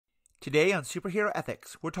Today on Superhero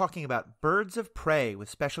Ethics, we're talking about Birds of Prey with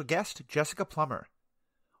special guest Jessica Plummer.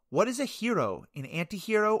 What is a hero, an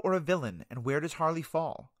anti-hero, or a villain, and where does Harley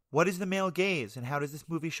fall? What is the male gaze, and how does this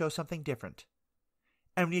movie show something different?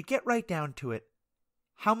 And when you get right down to it,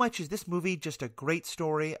 how much is this movie just a great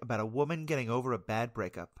story about a woman getting over a bad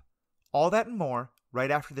breakup? All that and more, right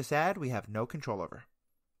after this ad we have no control over.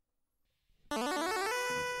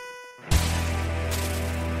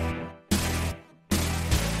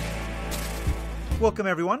 Welcome,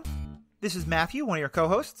 everyone. This is Matthew, one of your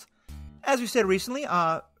co-hosts. As we said recently,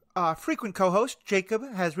 frequent co-host Jacob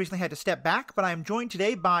has recently had to step back, but I am joined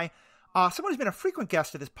today by someone who's been a frequent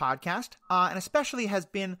guest of this podcast, and especially has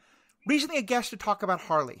been recently a guest to talk about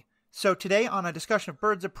Harley. So today, on a discussion of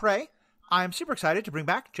Birds of Prey, I'm super excited to bring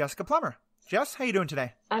back Jessica Plummer. Jess, how you doing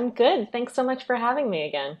today? I'm good. Thanks so much for having me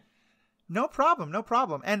again. No problem.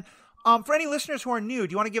 And for any listeners who are new,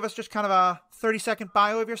 do you want to give us just kind of a 30-second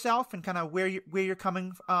bio of yourself and kind of where you're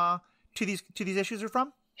coming to these issues are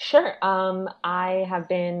from? Sure. I have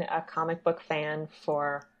been a comic book fan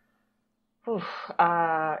for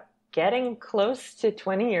getting close to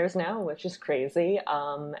 20 years now, which is crazy.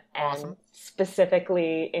 Awesome. And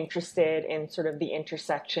specifically interested in sort of the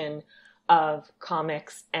intersection of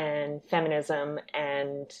comics and feminism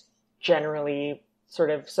and generally sort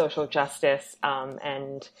of social justice,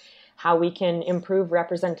 and how we can improve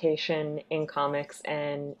representation in comics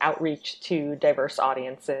and outreach to diverse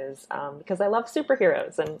audiences, because I love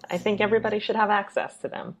superheroes and I think everybody should have access to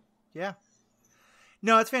them. Yeah.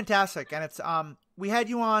 No, it's fantastic. And it's we had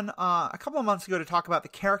you on a couple of months ago to talk about the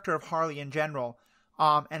character of Harley in general,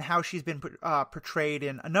 and how she's been portrayed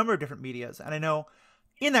in a number of different medias. And I know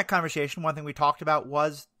in that conversation, one thing we talked about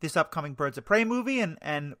was this upcoming Birds of Prey movie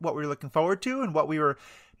and what we were looking forward to and what we were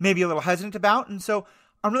maybe a little hesitant about. And so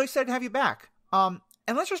I'm really excited to have you back. And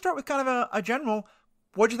let's just start with kind of a general,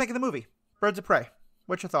 what'd you think of the movie, Birds of Prey?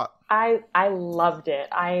 What's your thought? I loved it.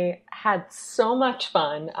 I had so much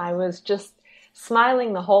fun. I was just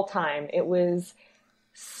smiling the whole time. It was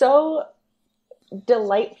so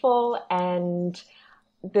delightful, and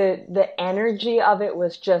the energy of it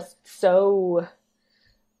was just so...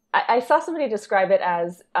 I saw somebody describe it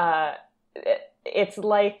as... it's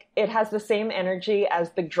like it has the same energy as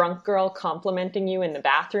the drunk girl complimenting you in the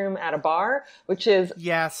bathroom at a bar, which is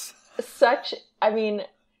yes, such, I mean,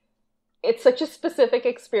 it's such a specific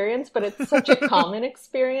experience, but it's such a common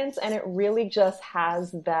experience. And it really just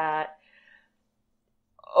has that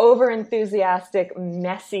over-enthusiastic,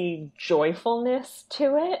 messy joyfulness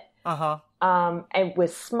to it. It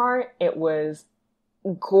was smart. It was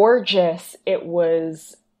gorgeous. It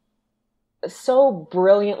was so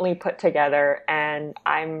brilliantly put together, and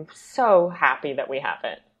I'm so happy that we have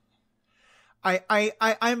it.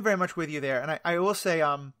 I'm very much with you there, and I will say,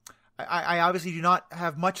 I obviously do not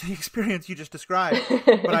have much of the experience you just described,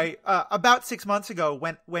 but I about 6 months ago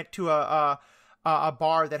went to a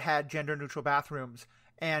bar that had gender neutral bathrooms,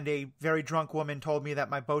 and a very drunk woman told me that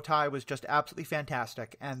my bow tie was just absolutely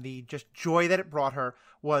fantastic, and the just joy that it brought her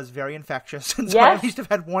was very infectious. And so yes. I at least have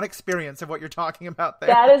had one experience of what you're talking about there.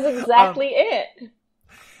 That is exactly it.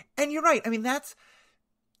 And you're right. I mean,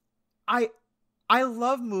 I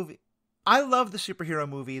love the superhero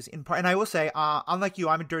movies in part. And I will say, unlike you,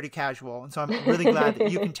 I'm a dirty casual. And so I'm really glad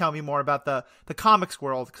that you can tell me more about the comics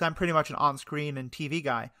world, because I'm pretty much an on-screen and TV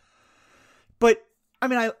guy. But I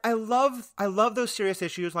mean, I love those serious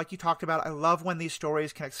issues like you talked about. I love when these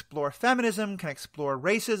stories can explore feminism, can explore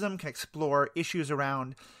racism, can explore issues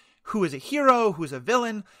around who is a hero, who's a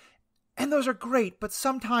villain. And those are great. But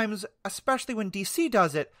sometimes, especially when DC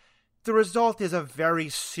does it, the result is a very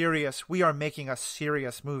serious, we are making a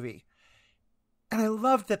serious movie. And I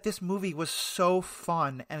loved that this movie was so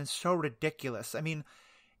fun and so ridiculous. I mean,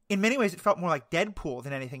 in many ways, it felt more like Deadpool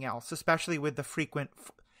than anything else, especially with the frequent...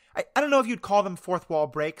 I don't know if you'd call them fourth wall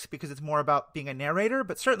breaks because it's more about being a narrator,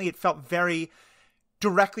 but certainly it felt very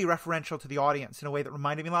directly referential to the audience in a way that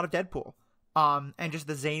reminded me a lot of Deadpool, and just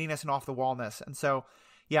the zaniness and off the wallness. And so,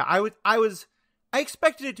 yeah, I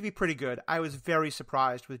expected it to be pretty good. I was very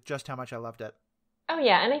surprised with just how much I loved it. Oh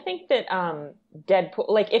yeah, and I think that Deadpool,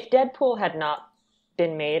 like if Deadpool had not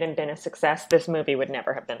been made and been a success, this movie would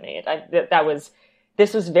never have been made.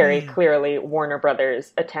 This was very clearly Warner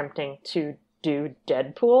Brothers attempting to do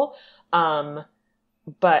Deadpool. I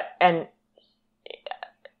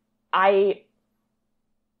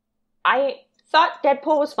thought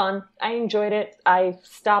Deadpool was fun. I enjoyed it. I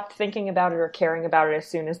stopped thinking about it or caring about it as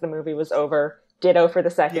soon as the movie was over. Ditto for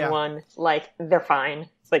the second one. Like, they're fine.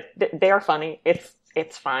 Like, they are funny.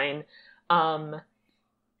 It's fine. I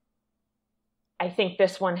think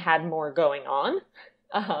this one had more going on.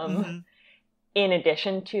 in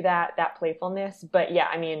addition to that playfulness. But yeah,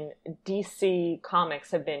 I mean, DC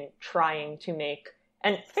Comics have been trying to make,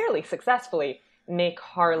 and fairly successfully, make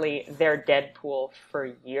Harley their Deadpool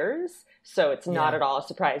for years. So it's not at all a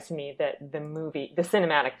surprise to me that the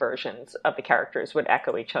cinematic versions of the characters would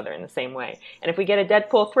echo each other in the same way. And if we get a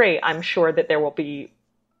Deadpool 3, I'm sure that there will be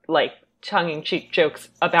like tongue-in-cheek jokes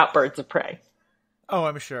about Birds of Prey. Oh,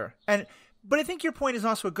 I'm sure. But I think your point is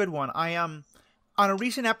also a good one. On a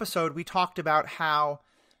recent episode, we talked about how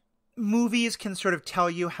movies can sort of tell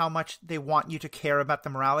you how much they want you to care about the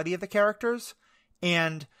morality of the characters.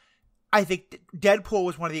 And I think Deadpool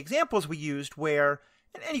was one of the examples we used where,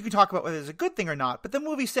 and you can talk about whether it's a good thing or not, but the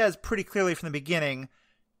movie says pretty clearly from the beginning,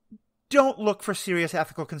 don't look for serious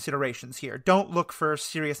ethical considerations here. Don't look for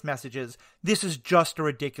serious messages. This is just a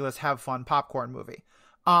ridiculous, have fun popcorn movie.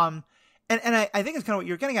 And I think it's kind of what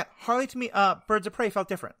you're getting at. Harley, to me, Birds of Prey felt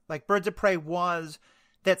different. Like, Birds of Prey was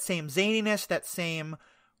that same zaniness, that same,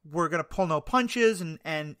 we're going to pull no punches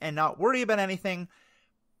and not worry about anything.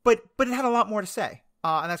 But it had a lot more to say.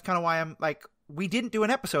 And that's kind of why I'm like, we didn't do an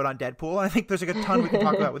episode on Deadpool. And I think there's a good ton we can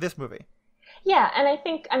talk about with this movie. Yeah, and I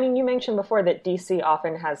think, I mean, you mentioned before that DC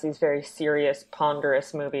often has these very serious,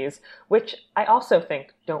 ponderous movies, which I also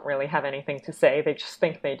think don't really have anything to say. They just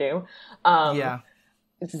think they do.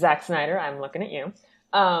 It's Zack Snyder, I'm looking at you.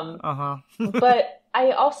 But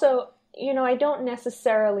I also, I don't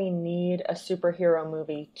necessarily need a superhero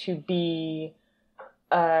movie to be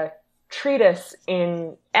a treatise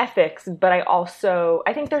in ethics, but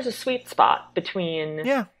I think there's a sweet spot between,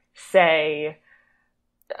 say,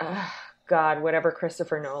 God, whatever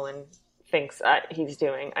Christopher Nolan thinks he's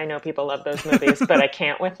doing. I know people love those movies, but I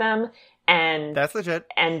can't with them. And that's legit.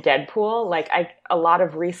 And Deadpool, like a lot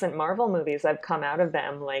of recent Marvel movies, I've come out of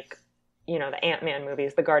them, like, the Ant-Man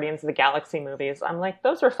movies, the Guardians of the Galaxy movies. I'm like,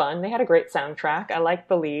 those were fun. They had a great soundtrack. I liked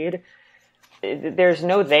the lead. There's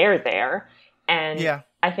no there. And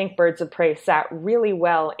I think Birds of Prey sat really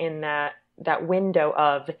well in that window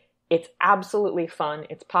of, it's absolutely fun.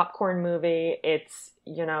 It's popcorn movie. It's,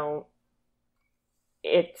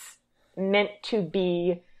 it's meant to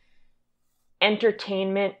be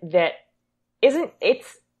entertainment that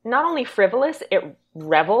it's not only frivolous, it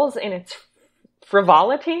revels in its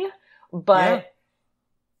frivolity, but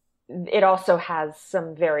it also has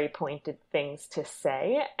some very pointed things to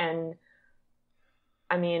say. And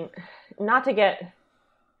I mean, not to get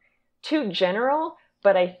too general,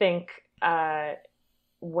 but I think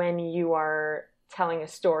when you are telling a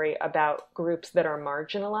story about groups that are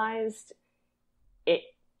marginalized, it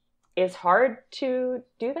is hard to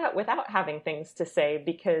do that without having things to say,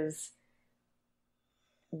 because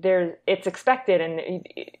it's expected. And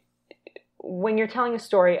when you're telling a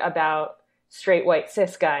story about straight white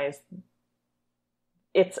cis guys,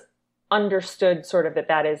 it's understood sort of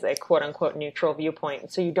that is a quote unquote neutral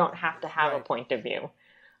viewpoint. So you don't have to have a point of view.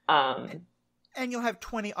 And you'll have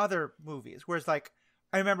 20 other movies. Whereas, like,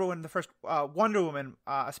 I remember when the first Wonder Woman,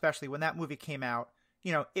 especially when that movie came out,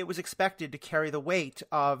 it was expected to carry the weight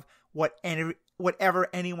of whatever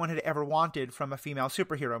anyone had ever wanted from a female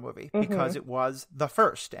superhero movie, because it was the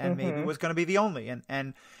first and maybe was going to be the only.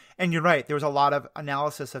 And you're right. There was a lot of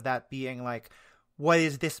analysis of that being like, what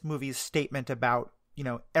is this movie's statement about,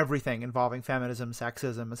 everything involving feminism,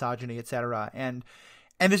 sexism, misogyny, etc. And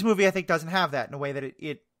this movie, I think, doesn't have that in a way that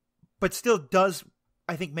it but still does,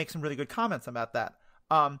 I think, make some really good comments about that.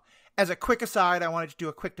 As a quick aside, I wanted to do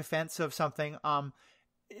a quick defense of something.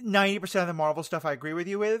 90% of the Marvel stuff I agree with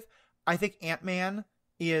you with. I think Ant-Man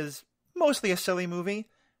is mostly a silly movie,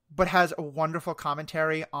 but has a wonderful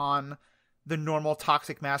commentary on the normal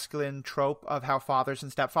toxic masculine trope of how fathers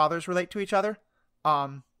and stepfathers relate to each other,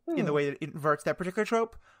 in the way that it inverts that particular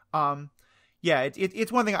trope.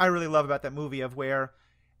 It's one thing I really love about that movie, of where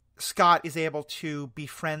Scott is able to be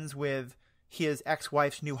friends with his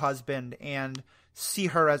ex-wife's new husband and see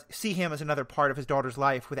him as another part of his daughter's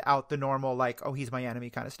life without the normal, like, oh, he's my enemy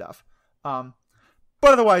kind of stuff.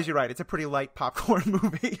 But otherwise, you're right. It's a pretty light popcorn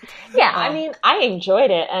movie. Yeah, I mean, I enjoyed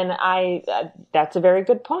it, and that's a very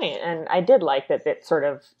good point. And I did like that it sort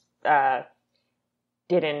of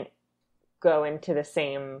didn't go into the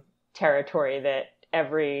same territory that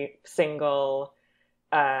every single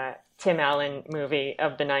Tim Allen movie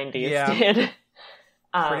of the 90s did.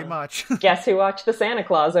 Pretty much. Guess who watched The Santa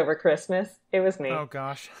Claus over Christmas? It was me. Oh,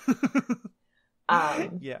 gosh.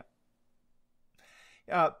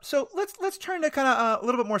 So let's turn to kind of a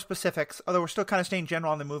little bit more specifics, although we're still kind of staying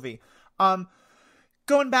general on the movie.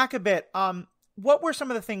 Going back a bit, what were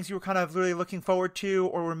some of the things you were kind of really looking forward to,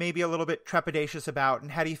 or were maybe a little bit trepidatious about,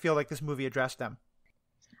 and how do you feel like this movie addressed them?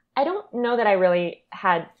 I don't know that I really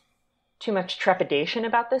had too much trepidation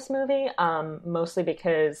about this movie, mostly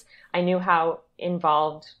because I knew how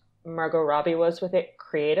involved Margot Robbie was with it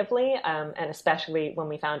creatively, and especially when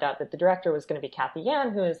we found out that the director was going to be Kathy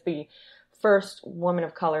Yan, who is the first woman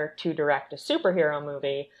of color to direct a superhero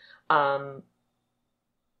movie.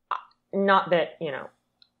 Not that,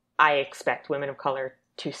 I expect women of color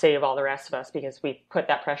to save all the rest of us, because we put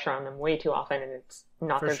that pressure on them way too often, and it's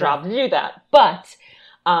not their job to do that. But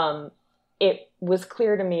it was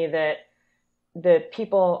clear to me that the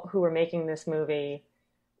people who were making this movie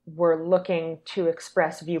were looking to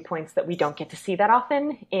express viewpoints that we don't get to see that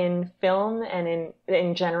often in film and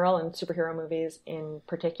in general, in superhero movies in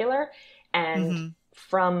particular. And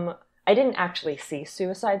I didn't actually see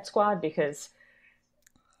Suicide Squad because,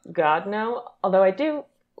 God no, although I do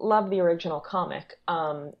love the original comic.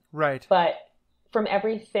 Right. But from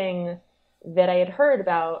everything that I had heard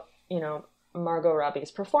about, Margot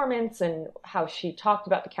Robbie's performance and how she talked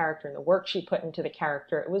about the character and the work she put into the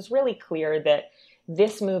character, it was really clear that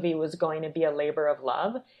this movie was going to be a labor of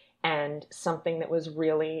love and something that was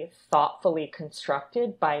really thoughtfully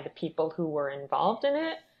constructed by the people who were involved in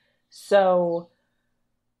it. So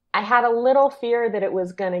I had a little fear that it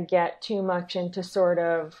was going to get too much into sort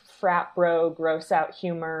of frat bro, gross out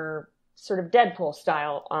humor, sort of Deadpool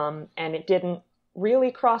style. And it didn't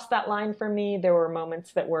really cross that line for me. There were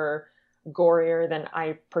moments that were gorier than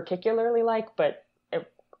I particularly like, but it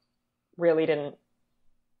really didn't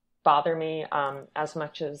bother me as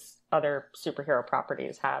much as other superhero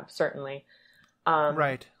properties have, certainly.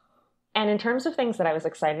 Right. And in terms of things that I was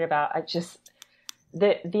excited about, I just...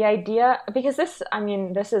 The idea, because this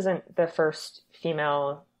isn't the first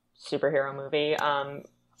female superhero movie.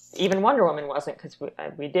 Even Wonder Woman wasn't, because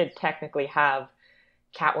we did technically have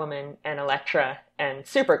Catwoman and Elektra and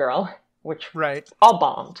Supergirl, which all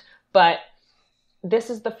bombed. But this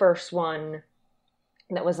is the first one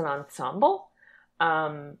that was an ensemble.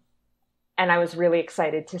 And I was really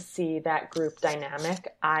excited to see that group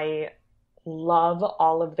dynamic. I love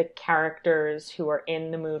all of the characters who are in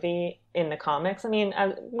the movie, in the comics. I mean,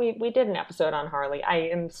 we did an episode on Harley. I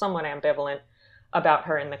am somewhat ambivalent about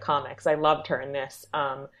her in the comics. I loved her in this.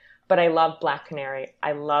 But I love Black Canary.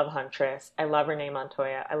 I love Huntress. I love Renee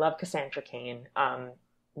Montoya. I love Cassandra Cain.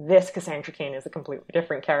 This Cassandra Cain is a completely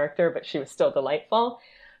different character, but she was still delightful.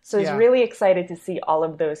 So I was really excited to see all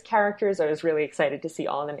of those characters. I was really excited to see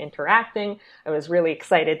all of them interacting. I was really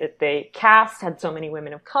excited that the cast had so many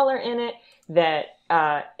women of color in it, that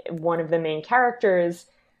one of the main characters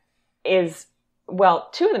is, well,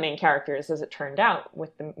 two of the main characters, as it turned out,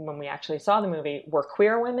 when we actually saw the movie, were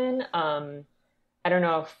queer women. I don't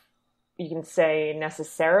know if you can say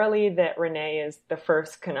necessarily that Renee is the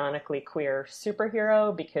first canonically queer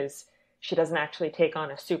superhero, because she doesn't actually take on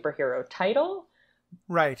a superhero title.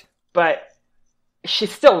 Right. But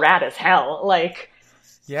she's still rad as hell. Like,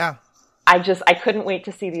 yeah. I couldn't wait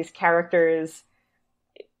to see these characters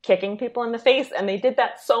kicking people in the face, and they did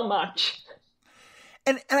that so much.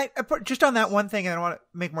 And I put just on that one thing, and I want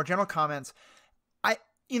to make more general comments.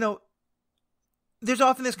 There's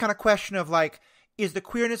often this kind of question of like, is the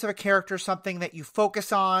queerness of a character something that you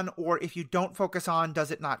focus on, or if you don't focus on, does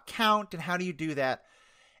it not count? And how do you do that?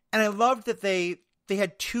 And I loved that they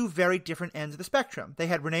had two very different ends of the spectrum. They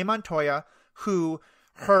had Renee Montoya, who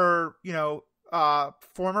her,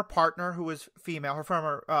 former partner who was female, her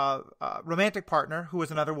former romantic partner who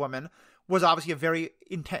was another woman, was obviously a very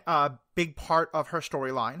big part of her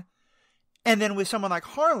storyline. And then with someone like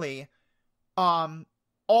Harley,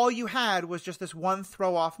 all you had was just this one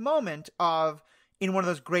throw-off moment in one of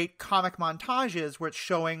those great comic montages where it's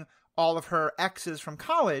showing all of her exes from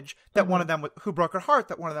college, that one of them who broke her heart,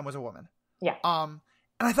 that one of them was a woman. Yeah. And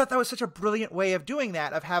I thought that was such a brilliant way of doing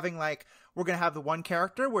that, of having like, we're going to have the one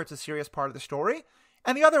character where it's a serious part of the story,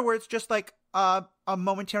 and the other where it's just like a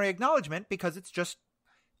momentary acknowledgement, because it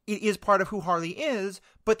is part of who Harley is,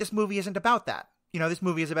 but this movie isn't about that. This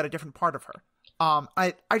movie is about a different part of her.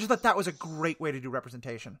 I just thought that was a great way to do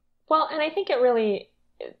representation. Well, and I think you're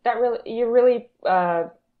really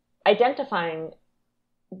identifying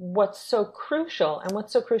what's so crucial, and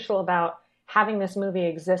what's so crucial about having this movie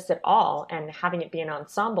exist at all and having it be an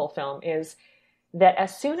ensemble film is that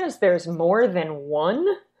as soon as there's more than one,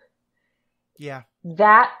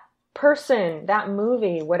 that person, that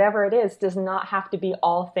movie, whatever it is, does not have to be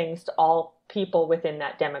all things to all people within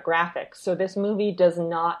that demographic. So this movie does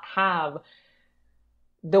not have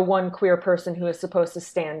the one queer person who is supposed to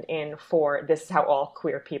stand in for this is how all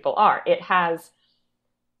queer people are. It has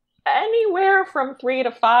anywhere from 3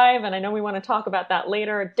 to 5, and I know we want to talk about that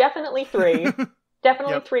later. Definitely 3.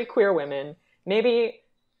 Definitely 3 queer women. Maybe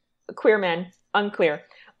queer men. Unclear.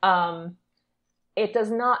 It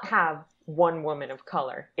does not have one woman of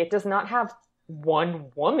color. It does not have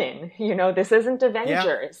one woman. You know, this isn't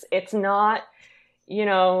Avengers. Yeah. It's not, you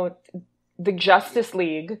know, the Justice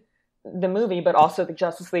League, the movie, but also the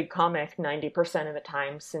Justice League comic 90% of the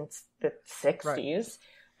time since the 60s.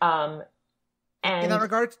 Right. And in that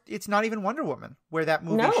regard, it's not even Wonder Woman, where that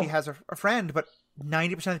movie she has a friend, but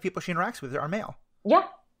 90% of the people she interacts with are male. Yeah.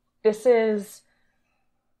 This is,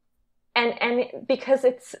 and because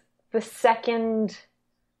it's the second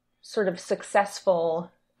sort of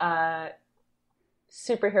successful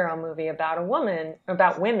superhero movie about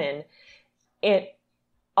women, it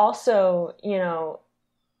also, you know,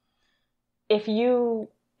 if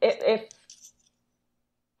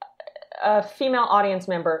a female audience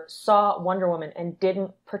member saw Wonder Woman and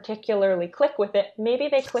didn't particularly click with it, maybe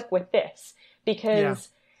they click with this, because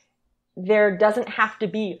there doesn't have to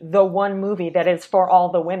be the one movie that is for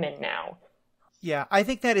all the women now. Yeah, I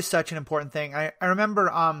think that is such an important thing. I remember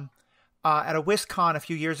at a WisCon a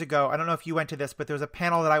few years ago, I don't know if you went to this, but there was a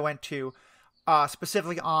panel that I went to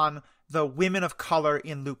specifically on the women of color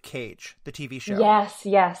in Luke Cage, the TV show. Yes.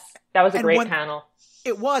 That was a great panel.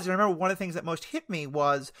 It was. I remember one of the things that most hit me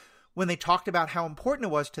was when they talked about how important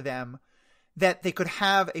it was to them that they could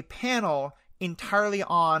have a panel entirely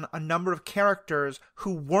on a number of characters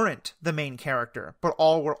who weren't the main character, but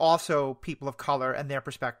all were also people of color and their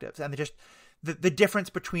perspectives. And just the difference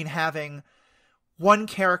between having one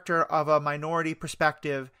character of a minority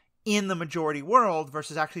perspective in the majority world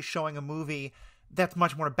versus actually showing a movie that's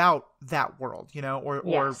much more about that world, you know,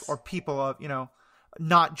 or people of, you know,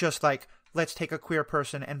 not just like, let's take a queer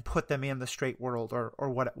person and put them in the straight world or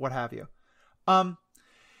what have you. Yeah.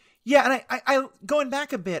 And I going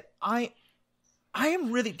back a bit, I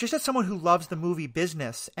am really, just as someone who loves the movie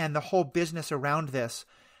business and the whole business around this,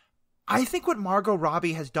 I think what Margot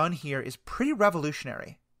Robbie has done here is pretty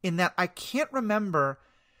revolutionary in that I can't remember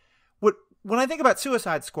when I think about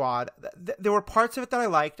Suicide Squad, there were parts of it that I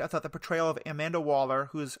liked. I thought the portrayal of Amanda Waller,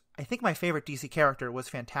 who's I think my favorite DC character, was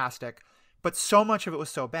fantastic, but so much of it was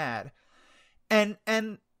so bad. And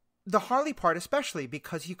the Harley part especially,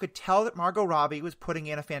 because you could tell that Margot Robbie was putting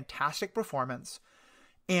in a fantastic performance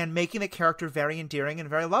and making the character very endearing and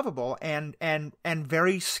very lovable and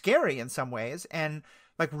very scary in some ways, and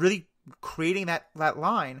like really creating that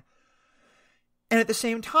line. And at the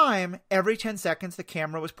same time, every 10 seconds, the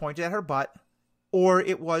camera was pointed at her butt, or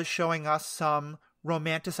it was showing us some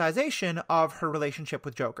romanticization of her relationship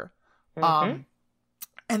with Joker. Mm-hmm.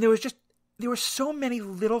 And there were so many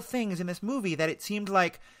little things in this movie that it seemed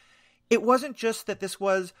like it wasn't just that this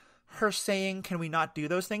was her saying, can we not do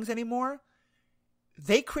those things anymore?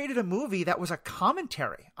 They created a movie that was a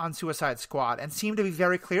commentary on Suicide Squad and seemed to be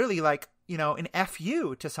very clearly like, you know, an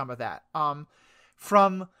FU to some of that.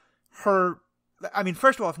 From her, I mean,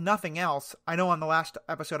 first of all, if nothing else, I know on the last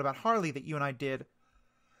episode about Harley that you and I did,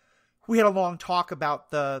 we had a long talk about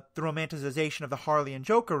the romanticization of the Harley and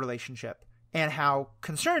Joker relationship and how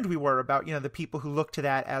concerned we were about, you know, the people who look to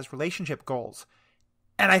that as relationship goals.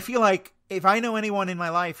 And I feel like if I know anyone in my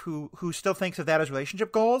life who still thinks of that as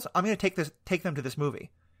relationship goals, I'm going to take them to this movie,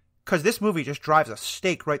 because this movie just drives a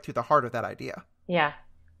stake right through the heart of that idea. Yeah.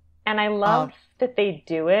 And I love that they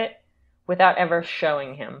do it without ever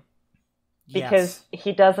showing him. Because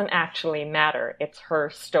he doesn't actually matter. It's her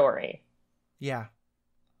story. Yeah.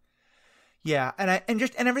 Yeah. And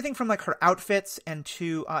everything from like her outfits and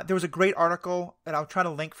to, there was a great article that I'll try to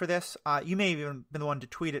link for this. You may have even been the one to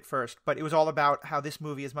tweet it first, but it was all about how this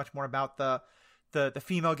movie is much more about the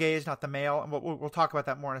female gaze, not the male. And we'll talk about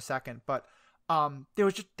that more in a second. But,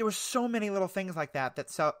 there were so many little things like that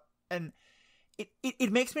and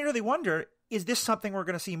it makes me really wonder, is this something we're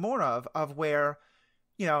going to see more of where,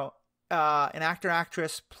 you know, an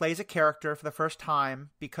actor/actress plays a character for the first time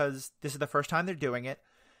because this is the first time they're doing it.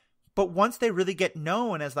 But once they really get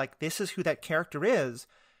known as like, this is who that character is,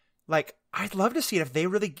 like, I'd love to see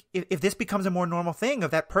it if this becomes a more normal thing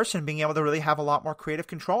of that person being able to really have a lot more creative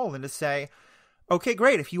control and to say, okay,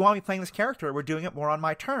 great. If you want me playing this character, we're doing it more on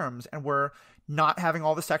my terms, and we're not having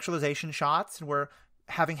all the sexualization shots, and we're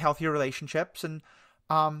having healthier relationships. And,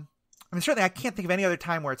 I mean, certainly I can't think of any other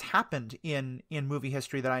time where it's happened in movie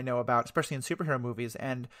history that I know about, especially in superhero movies.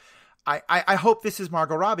 And I hope this is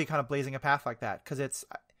Margot Robbie kind of blazing a path like that, because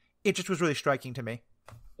it just was really striking to me.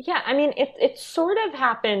 Yeah, I mean, it sort of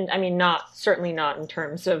happened. I mean, certainly not in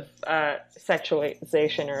terms of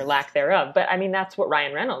sexualization or lack thereof, but I mean, that's what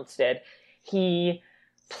Ryan Reynolds did. He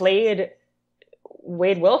played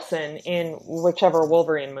Wade Wilson in whichever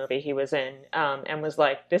Wolverine movie he was in, and was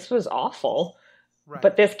like, this was awful. Right.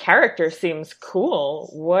 But this character seems cool.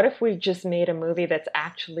 What if we just made a movie that's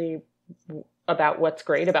actually about what's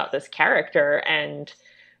great about this character, and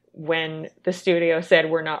when the studio said,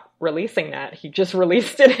 we're not releasing that, he just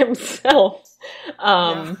released it himself,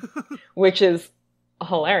 which is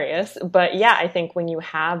hilarious. But yeah, I think when you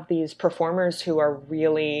have these performers who are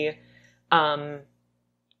really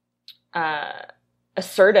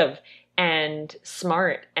assertive and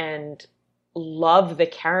smart and love the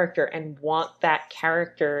character and want that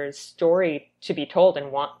character's story to be told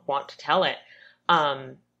and want to tell it,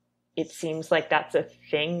 it seems like that's a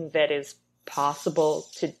thing that is possible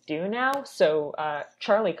to do now. So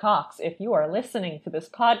Charlie Cox, if you are listening to this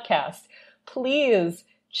podcast, please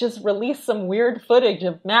just release some weird footage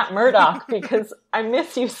of Matt Murdock because I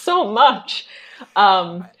miss you so much.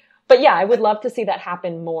 But yeah, I would love to see that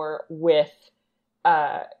happen more with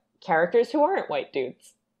characters who aren't white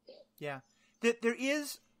dudes. Yeah. There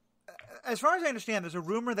is, as far as I understand, there's a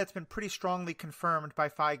rumor that's been pretty strongly confirmed by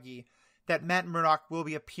Feige that Matt Murdock will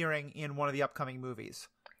be appearing in one of the upcoming movies.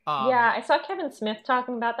 Yeah, I saw Kevin Smith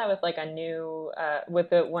talking about that with like a new,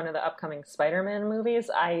 one of the upcoming Spider-Man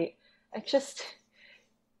movies.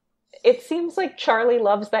 It seems like Charlie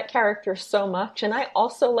loves that character so much, and I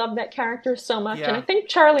also love that character so much, and I think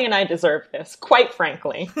Charlie and I deserve this, quite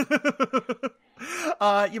frankly.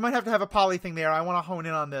 You might have to have a poly thing there. I want to hone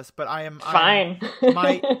in on this, but Fine.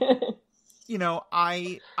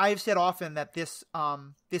 I've said often that this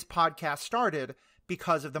podcast started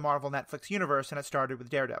because of the Marvel Netflix universe, and it started with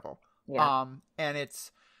Daredevil. Yeah. And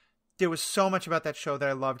there was so much about that show that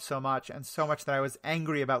I loved so much, and so much that I was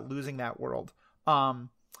angry about losing that world.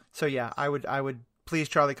 So yeah, I would please,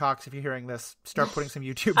 Charlie Cox, if you're hearing this, start putting some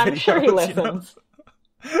YouTube videos. I'm sure he listens.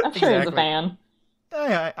 I'm sure he's a fan.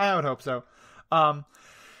 I would hope so.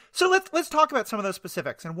 So let's talk about some of those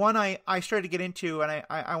specifics. And one I started to get into, and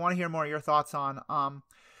I want to hear more of your thoughts on.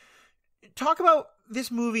 Talk about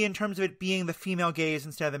this movie in terms of it being the female gaze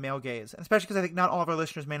instead of the male gaze, and especially because I think not all of our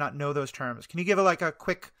listeners may not know those terms. Can you give a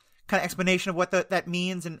quick kind of explanation of what that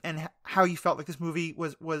means and how you felt like this movie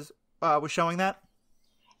was showing that?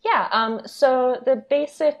 Yeah. So the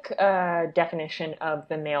basic definition of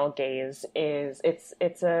the male gaze is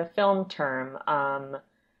it's a film term,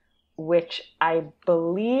 which I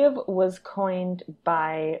believe was coined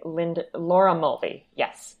by Laura Mulvey.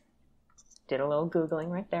 Yes. Did a little Googling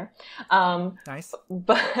right there. Nice.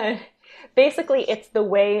 But basically, it's the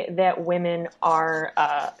way that women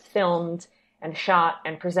are filmed and shot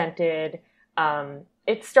and presented.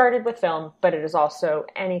 It started with film, but it is also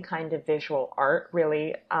any kind of visual art,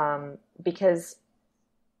 really, because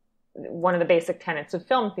one of the basic tenets of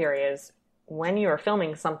film theory is when you are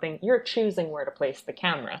filming something, you're choosing where to place the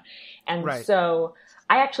camera. And so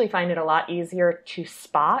I actually find it a lot easier to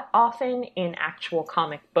spot often in actual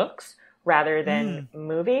comic books rather than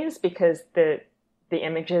movies, because the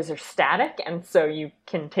images are static, and so you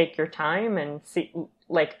can take your time and see,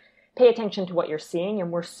 like, pay attention to what you're seeing.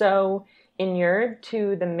 And we're so inured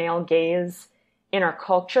to the male gaze in our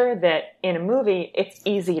culture that in a movie it's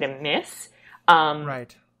easy to miss,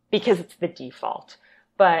 because it's the default.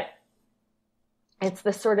 But it's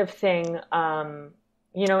the sort of thing,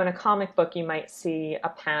 in a comic book you might see a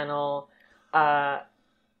panel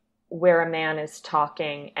where a man is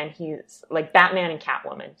talking, and he's like Batman and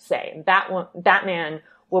Catwoman, say. And Batman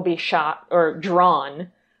will be shot or drawn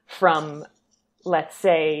from, let's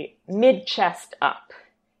say, mid-chest up.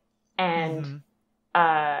 And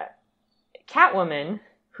Catwoman,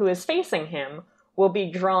 who is facing him, will be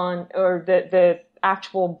drawn, or the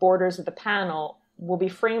actual borders of the panel will be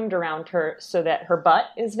framed around her so that her butt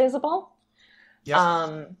is visible.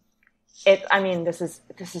 Yep. This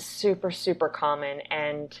is super, super common,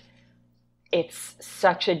 and it's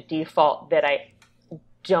such a default that I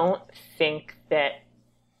don't think that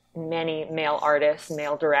many male artists,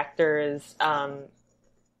 male directors,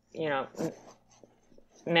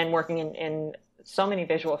 men working in so many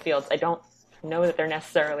visual fields, I don't know that they're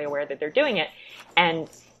necessarily aware that they're doing it. And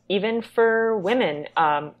even for women,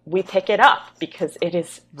 we pick it up because it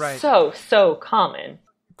is so common.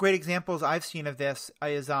 Great examples I've seen of this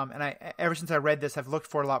is, ever since I read this, I've looked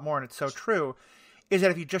for it a lot more, and it's so true, is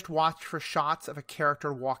that if you just watch for shots of a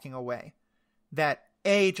character walking away, that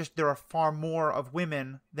there are far more of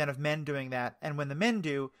women than of men doing that. And when the men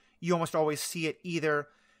do, you almost always see it either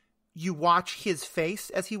you watch his face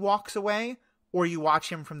as he walks away, or you watch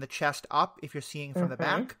him from the chest up if you're seeing from the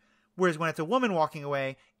back. Whereas when it's a woman walking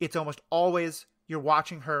away, it's almost always you're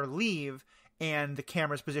watching her leave and the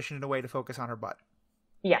camera's positioned in a way to focus on her butt.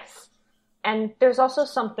 Yes. And there's also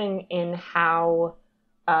something in how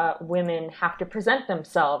women have to present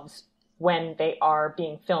themselves when they are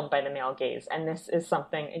being filmed by the male gaze. And this is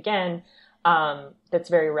something, again, that's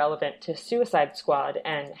very relevant to Suicide Squad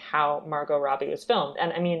and how Margot Robbie was filmed.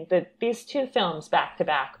 And I mean, these two films back to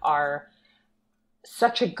back are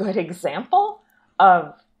such a good example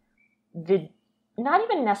of not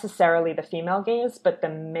even necessarily the female gaze, but the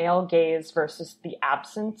male gaze versus the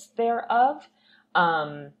absence thereof.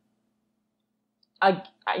 Like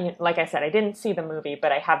I said, I didn't see the movie,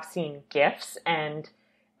 but I have seen GIFs, and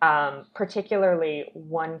particularly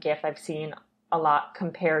one GIF I've seen a lot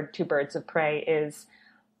compared to Birds of Prey is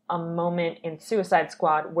a moment in Suicide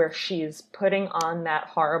Squad where she's putting on that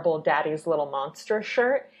horrible Daddy's Little Monster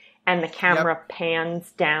shirt, and the camera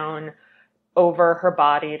pans down over her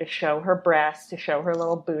body to show her breasts, to show her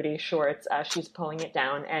little booty shorts as she's pulling it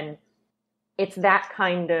down. And it's that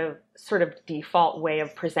kind of sort of default way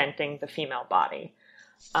of presenting the female body.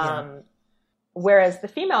 Whereas the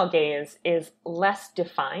female gaze is less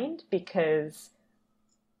defined because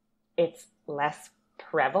it's less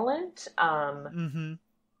prevalent. And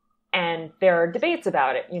there are debates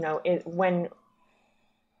about it. You know, when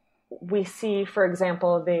we see, for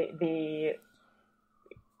example, the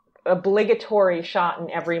obligatory shot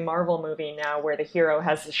in every Marvel movie now where the hero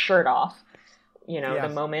has his shirt off. You know, the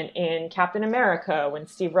moment in Captain America when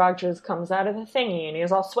Steve Rogers comes out of the thingy and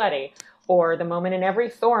he's all sweaty. Or the moment in every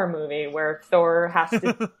Thor movie where Thor has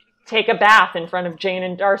to take a bath in front of Jane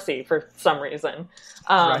and Darcy for some reason.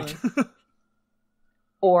 Right.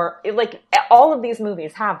 Or, like, all of these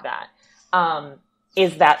movies have that.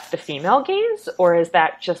 Is that the female gaze? Or is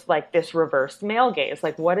that just, like, this reversed male gaze?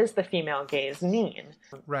 Like, what does the female gaze mean?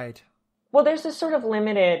 Right. Well, there's this sort of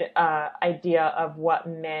limited idea of what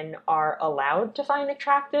men are allowed to find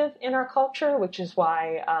attractive in our culture, which is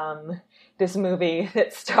why this movie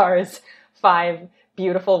that stars 5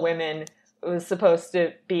 beautiful women was supposed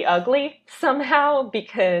to be ugly somehow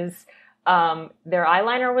because their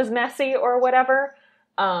eyeliner was messy or whatever.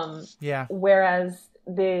 Whereas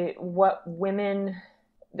what women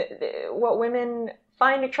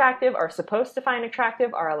find attractive, are supposed to find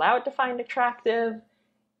attractive, are allowed to find attractive.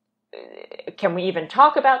 Can we even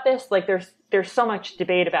talk about this? Like, there's so much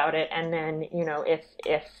debate about it. And then, you know,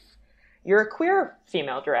 if you're a queer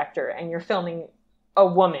female director and you're filming a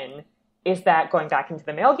woman, is that going back into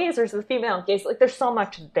the male gaze or is it the female gaze? Like, there's so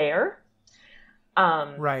much there.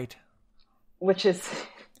 Right. Which is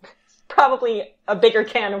probably a bigger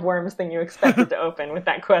can of worms than you expected to open with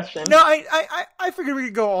that question. No, I figured we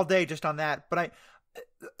could go all day just on that. But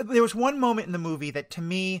there was one moment in the movie that to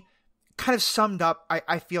me kind of summed up,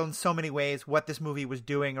 I feel in so many ways, what this movie was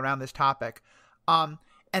doing around this topic. And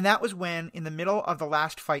that was when, in the middle of the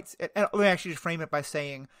last fights, and let me actually just frame it by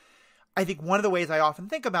saying, I think one of the ways I often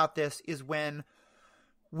think about this is when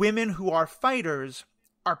women who are fighters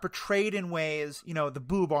are portrayed in ways, you know, the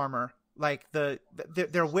boob armor, like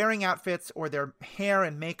they're wearing outfits or their hair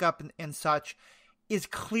and makeup and such is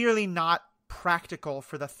clearly not practical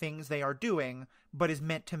for the things they are doing, but is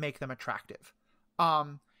meant to make them attractive.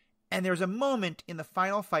 And there's a moment in the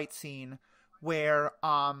final fight scene where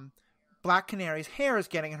Black Canary's hair is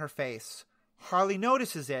getting in her face. Harley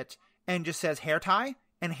notices it and just says, hair tie,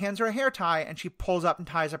 and hands her a hair tie, and she pulls up and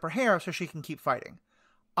ties up her hair so she can keep fighting.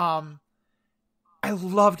 I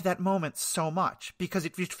loved that moment so much because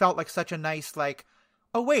it just felt like such a nice, like,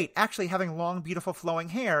 oh wait, actually having long, beautiful, flowing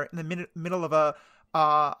hair in the middle of a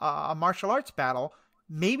martial arts battle,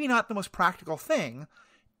 maybe not the most practical thing.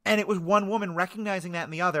 And it was one woman recognizing that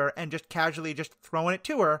in the other and just casually just throwing it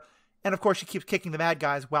to her. And of course she keeps kicking the bad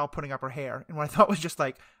guys while putting up her hair. And what I thought was just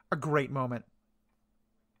like a great moment.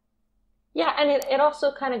 Yeah, and it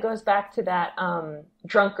also kind of goes back to that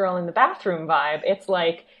drunk girl in the bathroom vibe. It's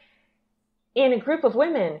like, in a group of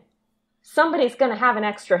women, somebody's going to have an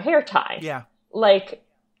extra hair tie. Yeah. Like,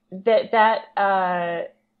 that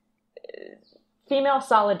female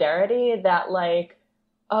solidarity, that like,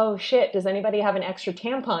 oh shit, does anybody have an extra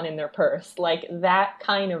tampon in their purse? Like, that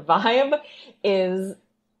kind of vibe is,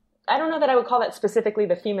 I don't know that I would call that specifically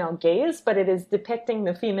the female gaze, but it is depicting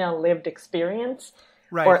the female lived experience.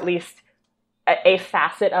 Right. Or at least a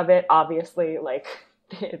facet of it, obviously. Like,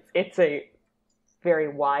 it's a very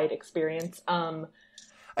wide experience. I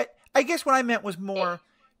guess what I meant was more,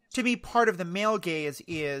 to me, part of the male gaze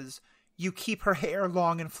is you keep her hair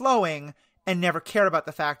long and flowing and never care about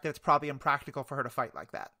the fact that it's probably impractical for her to fight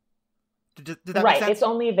like that. Did that make sense? It's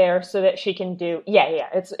only there so that she can do,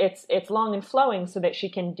 it's long and flowing so that she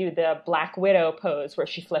can do the Black Widow pose where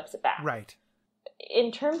she flips it back. Right.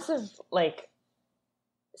 In terms of, like,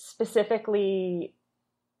 specifically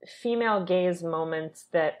female gaze moments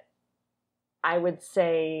that I would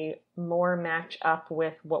say more match up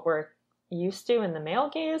with what we're used to in the male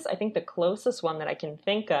gaze, I think the closest one that I can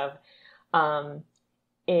think of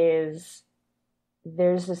is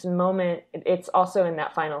there's this moment, it's also in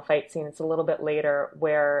that final fight scene, it's a little bit later,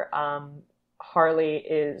 where Harley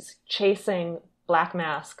is chasing Black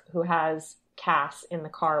Mask, who has Cass in the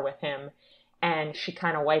car with him, and she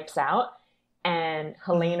kind of wipes out, and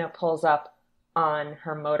Helena pulls up on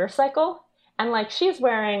her motorcycle, and like she's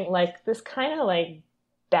wearing like this kind of like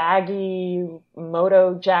baggy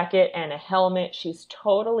moto jacket and a helmet. She's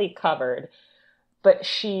totally covered, but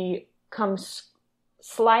she comes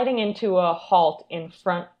sliding into a halt in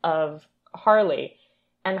front of Harley.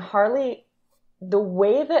 And Harley, the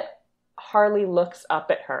way that Harley looks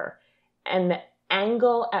up at her and the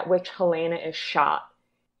angle at which Helena is shot,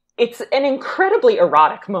 it's an incredibly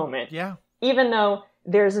erotic moment. Yeah. Even though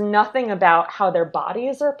there's nothing about how their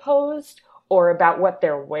bodies are posed or about what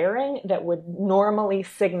they're wearing that would normally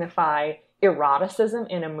signify eroticism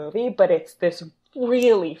in a movie, but it's this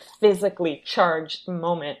really physically charged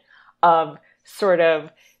moment of sort of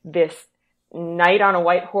this knight on a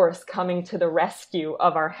white horse coming to the rescue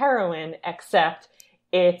of our heroine, except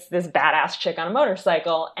it's this badass chick on a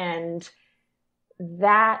motorcycle. And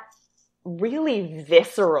that really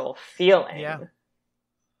visceral feeling,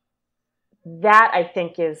 that I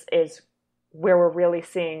think is where we're really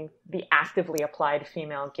seeing the actively applied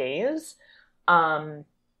female gaze. And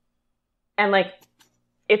like,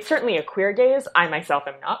 it's certainly a queer gaze. I myself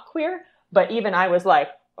am not queer, but even I was like,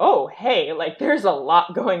 oh, hey, like there's a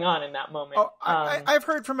lot going on in that moment. Oh, I've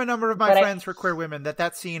heard from a number of my friends who are queer women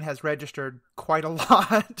that scene has registered quite a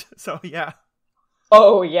lot. So, yeah.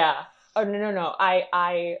 Oh, yeah. Oh, no.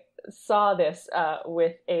 I saw this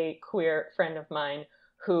with a queer friend of mine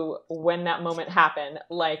who, when that moment happened,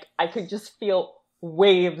 like I could just feel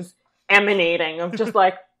waves emanating of just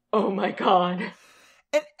like, oh my God.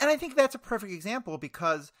 And I think that's a perfect example,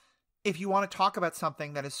 because if you want to talk about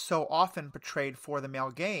something that is so often portrayed for the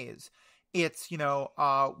male gaze, it's,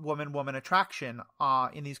 woman attraction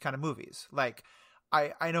in these kind of movies. Like,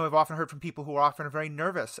 I know I've often heard from people who are often very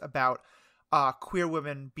nervous about queer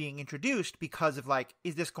women being introduced because of like,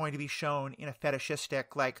 is this going to be shown in a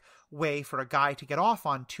fetishistic like way for a guy to get off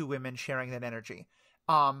on two women sharing that energy?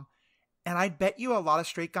 And I bet you a lot of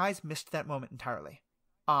straight guys missed that moment entirely.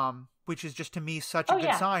 Which is just to me such a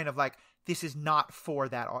good sign of like, this is not for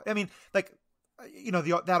that. I mean, like,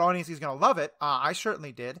 that audience is going to love it. I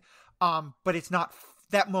certainly did. But it's not,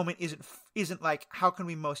 that moment isn't like, how can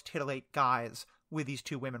we most titillate guys with these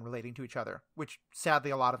two women relating to each other, which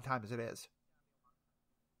sadly a lot of times it is.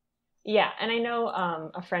 Yeah, and I know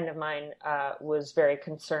a friend of mine was very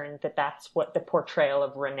concerned that that's what the portrayal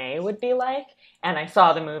of Renee would be like. And I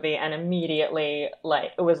saw the movie and immediately,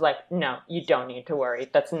 like, it was like, no, you don't need to worry.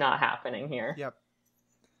 That's not happening here. Yep.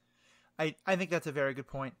 I think that's a very good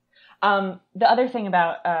point. The other thing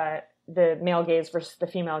about the male gaze versus the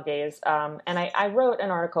female gaze, and I wrote an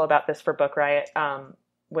article about this for Book Riot,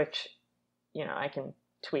 which, I can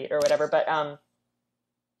tweet or whatever, but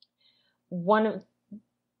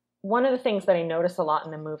one of the things that I notice a lot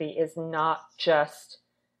in the movie is not just,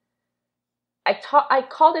 I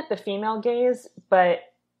called it the female gaze, but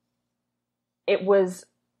it was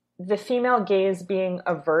the female gaze being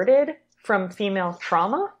averted from female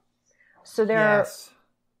trauma. So there are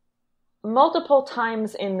multiple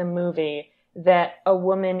times in the movie that a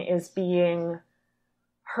woman is being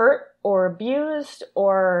hurt or abused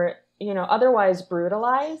or, otherwise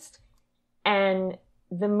brutalized. And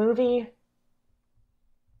the movie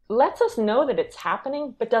lets us know that it's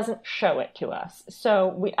happening, but doesn't show it to us.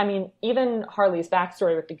 So, even Harley's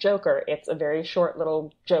backstory with the Joker, it's a very short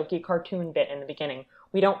little jokey cartoon bit in the beginning.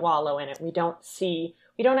 We don't wallow in it. We don't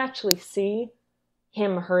actually see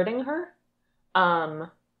him hurting her.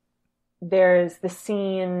 There's the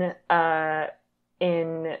scene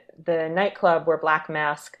in the nightclub where Black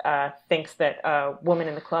Mask thinks that a woman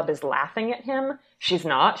in the club is laughing at him. She's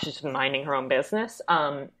not. She's just minding her own business.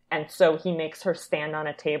 And so he makes her stand on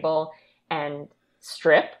a table and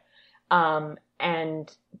strip.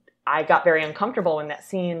 And I got very uncomfortable when that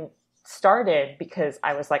scene started because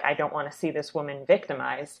I was like, I don't want to see this woman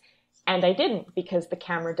victimized. And I didn't, because the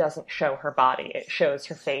camera doesn't show her body. It shows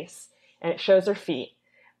her face and it shows her feet.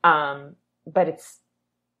 But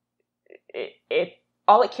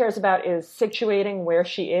all it cares about is situating where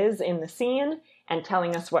she is in the scene and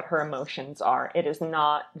telling us what her emotions are. It is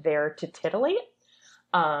not there to titillate.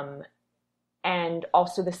 And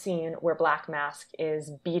also the scene where Black Mask is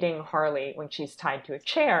beating Harley when she's tied to a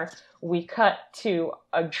chair, we cut to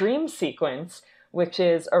a dream sequence, which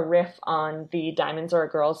is a riff on the Diamonds Are a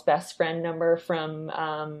Girl's Best Friend number from,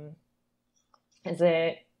 is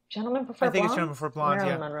it Gentlemen Prefer Blondes? I think it's Gentlemen Prefer Blondes,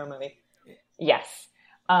 Marilyn Monroe movie. Yes.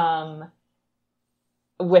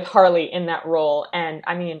 with Harley in that role. And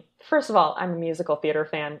I mean, first of all, I'm a musical theater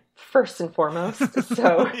fan, first and foremost.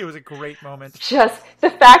 So it was a great moment. Just the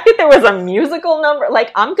fact that there was a musical number,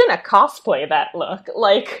 like, I'm gonna cosplay that look.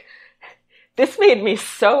 Like, this made me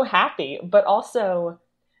so happy. But also,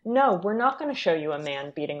 no, we're not going to show you a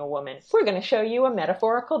man beating a woman. We're going to show you a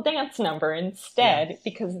metaphorical dance number instead,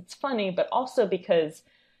 because it's funny, but also because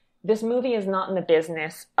this movie is not in the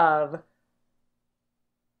business of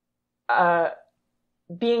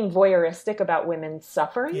being voyeuristic about women's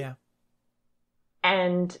suffering. Yeah.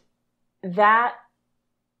 And that,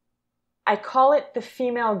 I call it the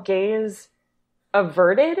female gaze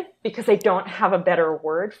averted because I don't have a better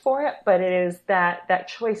word for it, but it is that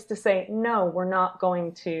choice to say, no, we're not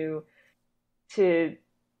going to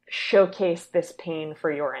showcase this pain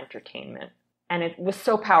for your entertainment. And it was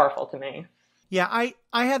so powerful to me. Yeah,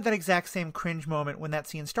 I had that exact same cringe moment when that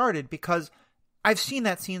scene started, because I've seen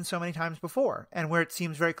that scene so many times before, and where it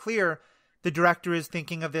seems very clear the director is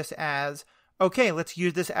thinking of this as, okay, let's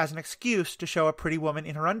use this as an excuse to show a pretty woman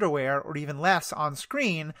in her underwear, or even less, on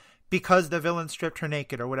screen, because the villain stripped her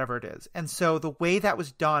naked or whatever it is. And so the way that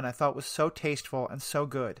was done, I thought was so tasteful and so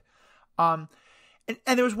good. And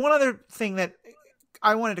there was one other thing that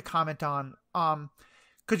I wanted to comment on,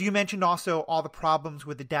 because you mentioned also all the problems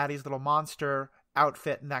with the Daddy's Little Monster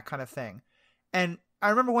outfit and that kind of thing. And I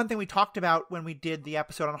remember one thing we talked about when we did the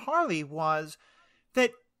episode on Harley was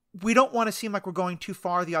that we don't want to seem like we're going too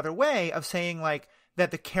far the other way of saying like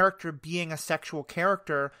that the character being a sexual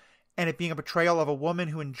character and it being a portrayal of a woman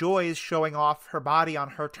who enjoys showing off her body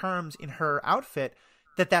on her terms in her outfit,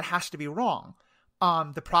 that has to be wrong.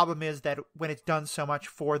 The problem is that when it's done so much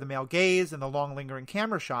for the male gaze and the long lingering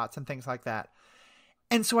camera shots and things like that.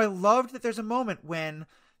 And so I loved that there's a moment when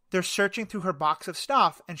they're searching through her box of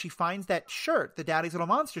stuff and she finds that shirt, the Daddy's Little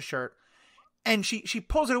Monster shirt, and she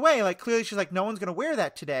pulls it away. Like, clearly she's like, no one's going to wear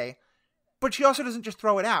that today. But she also doesn't just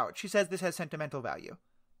throw it out. She says this has sentimental value.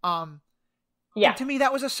 Yeah. And to me,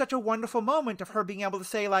 that was such a wonderful moment of her being able to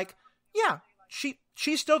say, like, yeah,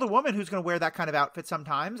 she's still the woman who's going to wear that kind of outfit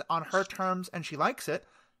sometimes on her terms, and she likes it,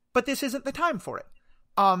 but this isn't the time for it.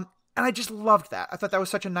 And I just loved that. I thought that was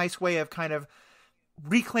such a nice way of kind of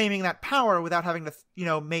reclaiming that power without having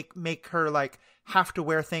to, make her like have to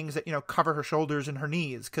wear things that, cover her shoulders and her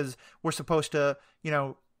knees, because we're supposed to,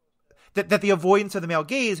 that the avoidance of the male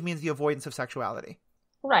gaze means the avoidance of sexuality.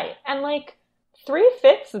 Right. And like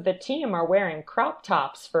 3/5 of the team are wearing crop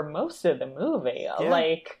tops for most of the movie. Yeah.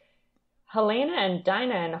 Like Helena and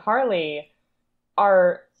Dinah and Harley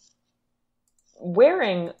are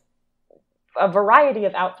wearing a variety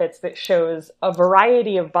of outfits that shows a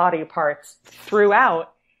variety of body parts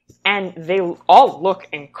throughout, and they all look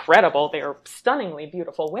incredible. They are stunningly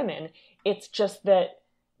beautiful women. It's just that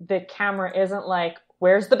the camera isn't like,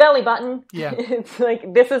 where's the belly button? Yeah. It's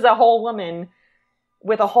like, this is a whole woman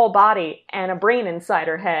with a whole body and a brain inside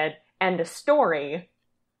her head and a story,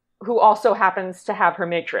 who also happens to have her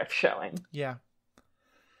midriff showing. Yeah.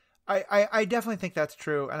 I definitely think that's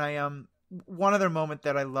true. And one other moment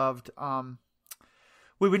that I loved,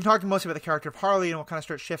 we've been talking mostly about the character of Harley, and we'll kind of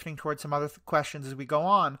start shifting towards some other questions as we go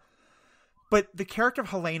on. But the character of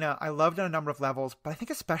Helena, I loved on a number of levels, but I think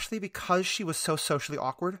especially because she was so socially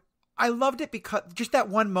awkward. I loved it because just that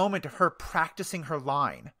one moment of her practicing her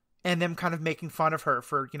line and them kind of making fun of her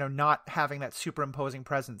for, not having that superimposing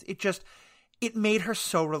presence. It made her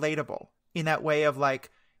so relatable in that way of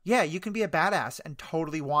like, yeah, you can be a badass and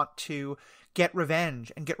totally want to get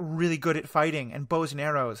revenge and get really good at fighting and bows and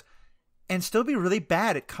arrows and still be really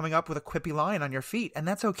bad at coming up with a quippy line on your feet. And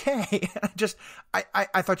that's okay.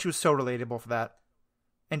 I thought she was so relatable for that.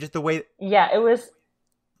 And just the way. Yeah, it was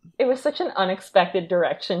such an unexpected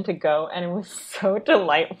direction to go. And it was so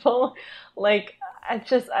delightful. Like,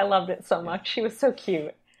 I loved it so much. She was so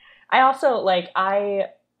cute. I also,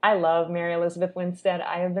 I love Mary Elizabeth Winstead.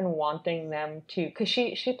 I have been wanting them to, because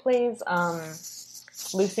she plays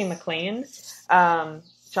Lucy McLean, John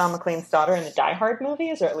McClane's daughter in the Die Hard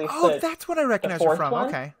movies, or at least that's what I recognize her from. One.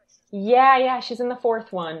 Okay. Yeah, she's in the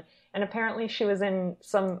fourth one, and apparently she was in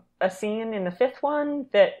a scene in the fifth one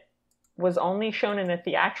that was only shown in a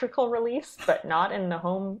theatrical release, but not in the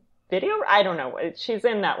home video. I don't know. She's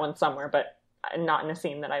in that one somewhere, but not in a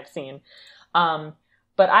scene that I've seen.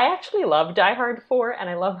 But I actually love Die Hard 4, and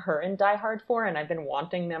I love her in Die Hard 4, and I've been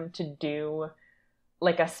wanting them to do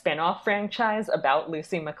like a spin-off franchise about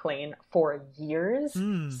Lucy McLean for years.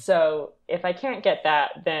 So if I can't get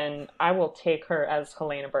that, then I will take her as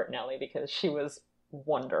Helena Bertinelli, because she was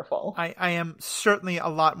wonderful. I am certainly a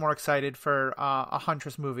lot more excited for a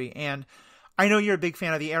Huntress movie, and I know you're a big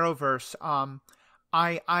fan of the Arrowverse.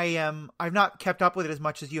 I've not kept up with it as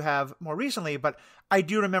much as you have more recently, but I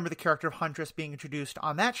do remember the character of Huntress being introduced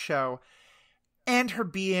on that show and her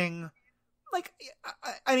being like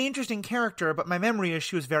an interesting character, but my memory is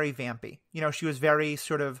she was very vampy. You know, she was very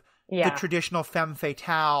sort of the traditional femme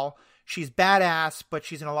fatale. She's badass, but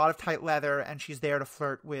she's in a lot of tight leather, and she's there to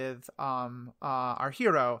flirt with our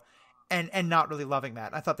hero, and not really loving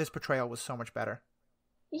that. I thought this portrayal was so much better.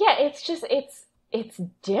 Yeah, it's just it's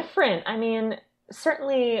different. I mean,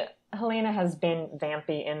 certainly Helena has been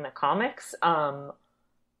vampy in the comics.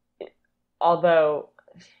 Although,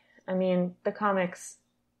 I mean, the comics,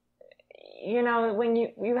 you know, when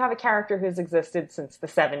you have a character who's existed since the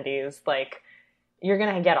 70s, like, you're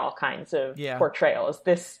going to get all kinds of portrayals.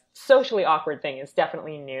 This socially awkward thing is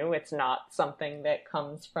definitely new. It's not something that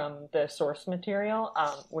comes from the source material,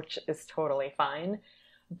 which is totally fine.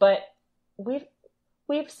 But we've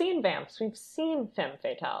seen vamps, we've seen femme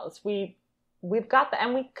fatales, we've got that,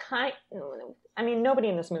 and I mean, nobody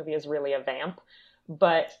in this movie is really a vamp,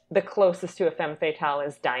 but the closest to a femme fatale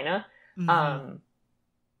is Dinah,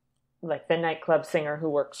 like the nightclub singer who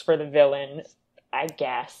works for the villain. I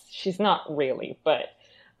guess she's not really, but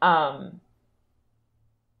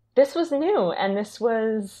this was new, and this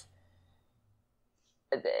was,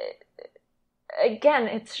 again,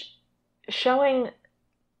 it's showing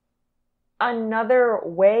another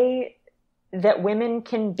way that women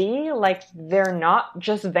can be. Like, they're not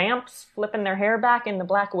just vamps flipping their hair back in the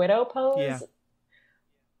Black Widow pose. Yeah.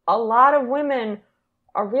 A lot of women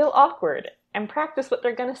are real awkward and practice what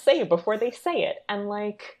they're going to say before they say it. And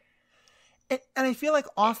like, and I feel like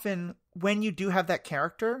often when you do have that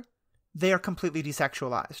character, they are completely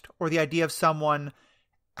desexualized, or the idea of someone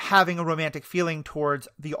having a romantic feeling towards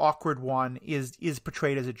the awkward one is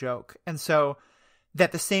portrayed as a joke. And so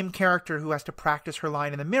that the same character who has to practice her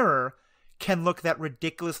line in the mirror can look that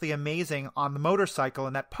ridiculously amazing on the motorcycle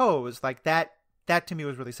in that pose. Like that to me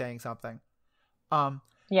was really saying something.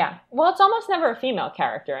 Yeah. Well, it's almost never a female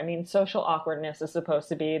character. I mean, social awkwardness is supposed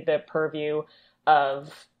to be the purview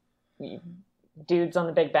of dudes on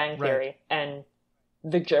the Big Bang Theory and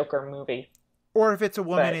the Joker movie. Or if it's a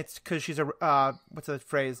woman, it's because she's a, what's the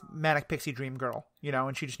phrase? Manic pixie dream girl, you know,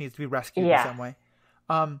 and she just needs to be rescued in some way.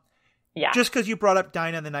 Just because you brought up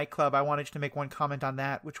Dinah in the nightclub, I wanted to make one comment on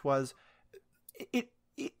that, which was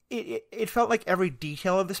it felt like every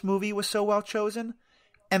detail of this movie was so well chosen.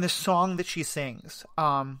 And the song that she sings,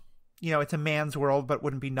 you know, it's a man's world, but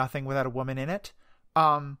wouldn't be nothing without a woman in it.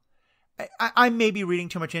 I may be reading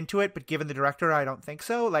too much into it, but given the director, I don't think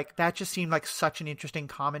so. Like, that just seemed like such an interesting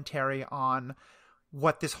commentary on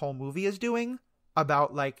what this whole movie is doing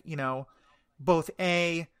about, like, you know, both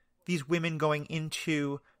these women going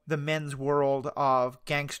into the men's world of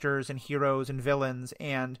gangsters and heroes and villains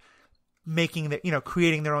and making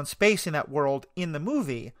creating their own space in that world in the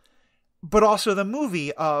movie, but also the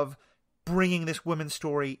movie of bringing this woman's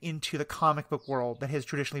story into the comic book world that has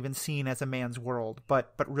traditionally been seen as a man's world,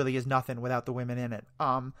 but really is nothing without the women in it.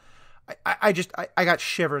 I got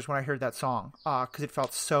shivers when I heard that song because it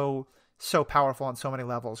felt so powerful on so many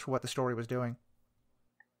levels for what the story was doing.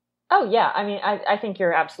 Oh yeah, I mean, I think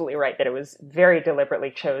you're absolutely right that it was very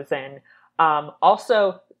deliberately chosen.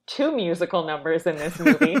 Also, 2 musical numbers in this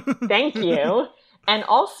movie. Thank you. And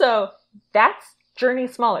also, that's Journey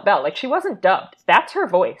Smollett Bell. Like, she wasn't dubbed. That's her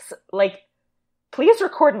voice. Like, please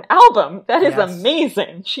record an album. That is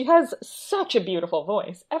amazing. She has such a beautiful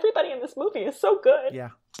voice. Everybody in this movie is so good. Yeah.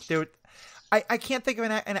 I can't think of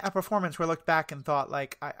a performance where I looked back and thought,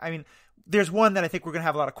 like, I mean, there's one that I think we're going to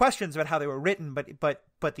have a lot of questions about how they were written,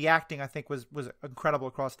 but the acting, I think, was incredible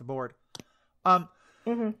across the board. We're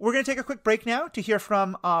going to take a quick break now to hear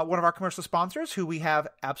from one of our commercial sponsors who we have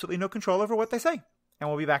absolutely no control over what they say. And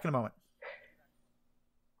we'll be back in a moment.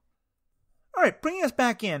 All right, bringing us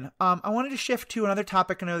back in, I wanted to shift to another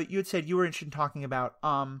topic I know that you had said you were interested in talking about,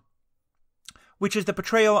 which is the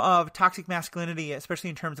portrayal of toxic masculinity, especially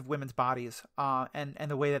in terms of women's bodies, and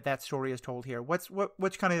the way that story is told here. What's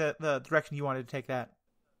kind of the direction you wanted to take that?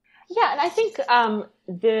 Yeah, and I think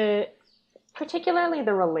particularly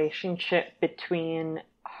the relationship between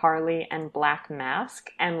Harley and Black Mask,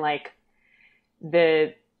 and like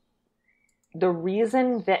the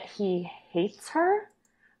reason that he hates her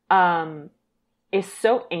is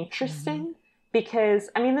so interesting because,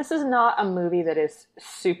 I mean, this is not a movie that is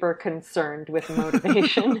super concerned with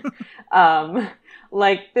motivation.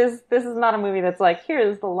 Like, this is not a movie that's like,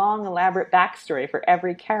 here's the long, elaborate backstory for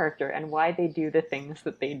every character and why they do the things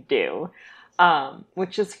that they do,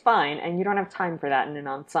 which is fine, and you don't have time for that in an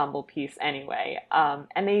ensemble piece anyway.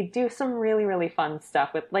 And they do some really, really fun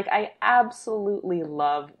stuff with, like, I absolutely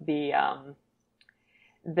love the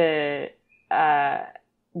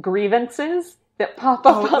grievances that pop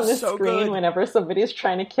up on the so screen good. whenever somebody's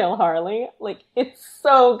trying to kill Harley. Like, it's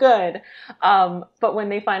so good. But when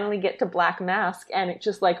they finally get to Black Mask and it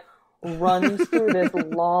just like runs through this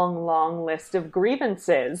long, long list of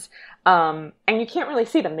grievances, and you can't really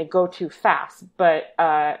see them. They go too fast. But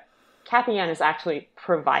Kathy Ann has actually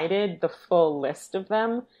provided the full list of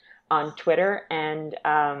them on Twitter, and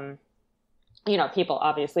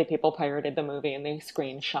people pirated the movie and they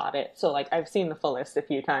screenshot it. So like I've seen the full list a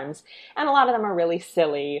few times, and a lot of them are really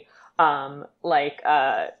silly, caused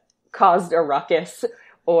a ruckus,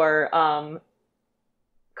 or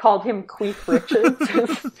called him Queef Richards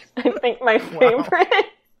is I think my favorite.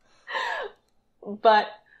 Wow. But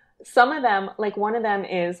some of them, like one of them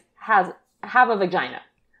is have a vagina.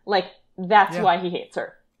 Like that's why he hates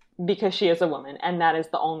her, because she is a woman, and that is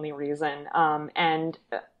the only reason. And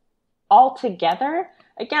all together,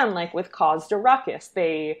 again, like with caused a ruckus,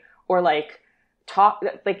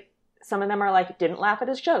 some of them are like didn't laugh at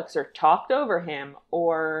his jokes or talked over him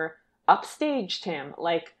or upstaged him.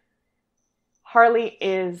 Like Harley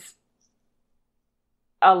is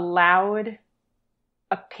a loud,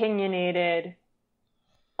 opinionated,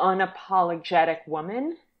 unapologetic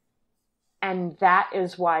woman. And that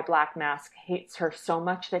is why Black Mask hates her so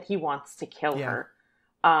much that he wants to kill her.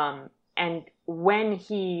 And when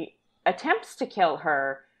he attempts to kill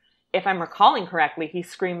her, if I'm recalling correctly, he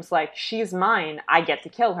screams like, "She's mine, I get to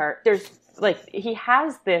kill her." There's like, he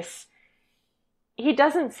has this, he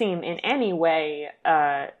doesn't seem in any way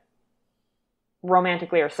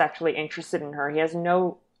romantically or sexually interested in her. He has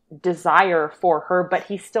no desire for her, but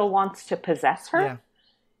he still wants to possess her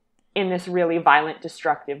in this really violent,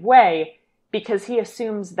 destructive way, because he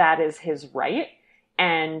assumes that is his right.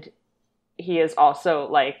 And he is also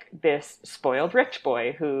like this spoiled rich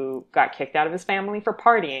boy who got kicked out of his family for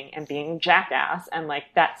partying and being a jackass. And like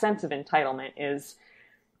that sense of entitlement is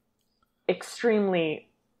extremely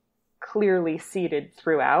clearly seated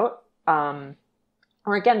throughout.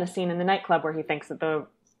 Or again, the scene in the nightclub where he thinks that the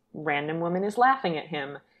random woman is laughing at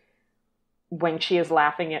him when she is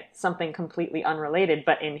laughing at something completely unrelated,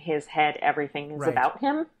 but in his head, everything is about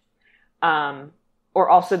him. Or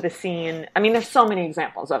also the scene, I mean, there's so many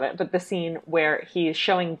examples of it, but the scene where he's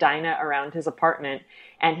showing Dinah around his apartment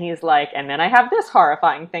and he's like, "And then I have this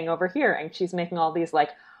horrifying thing over here." And she's making all these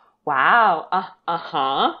like, "Wow,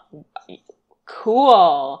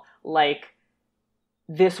 cool." Like,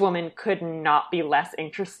 this woman could not be less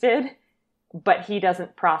interested, but he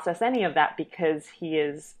doesn't process any of that because he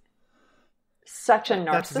is such a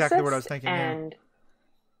narcissist. That's exactly what I was thinking. And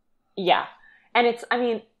and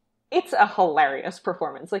it's a hilarious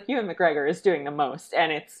performance. Like, Ewan McGregor is doing the most, and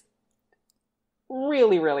it's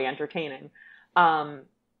really, really entertaining. But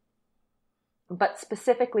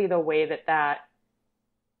specifically the way that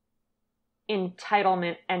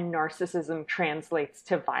entitlement and narcissism translates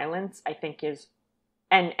to violence, I think is,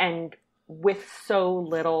 and with so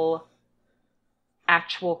little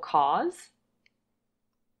actual cause,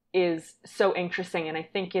 is so interesting. And I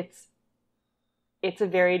think it's a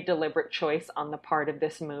very deliberate choice on the part of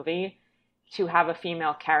this movie to have a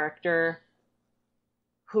female character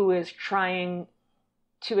who is trying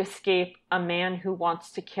to escape a man who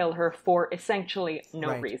wants to kill her for essentially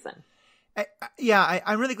no reason.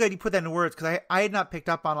 I'm really glad you put that into words, because I had not picked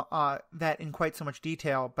up on that in quite so much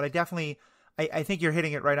detail, but I think you're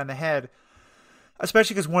hitting it right on the head,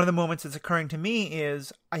 especially because one of the moments that's occurring to me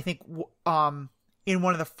is, I think, in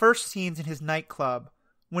one of the first scenes in his nightclub,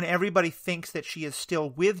 when everybody thinks that she is still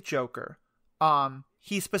with Joker,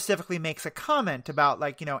 he specifically makes a comment about,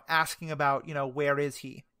 like, asking about, where is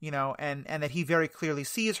he, and that he very clearly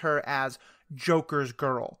sees her as Joker's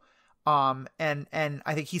girl. And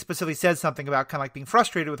I think he specifically says something about kind of like being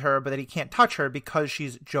frustrated with her, but that he can't touch her because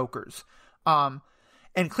she's Joker's. And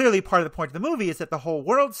clearly part of the point of the movie is that the whole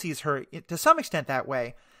world sees her to some extent that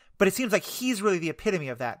way, but it seems like he's really the epitome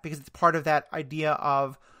of that, because it's part of that idea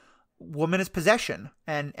of woman as possession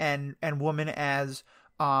and woman as,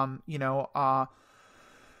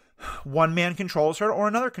 one man controls her or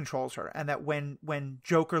another controls her. And that when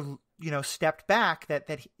Joker, stepped back, that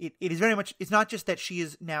it is very much, it's not just that she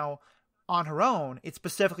is now on her own. It's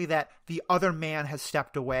specifically that the other man has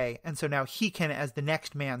stepped away. And so now he can, as the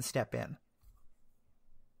next man, step in.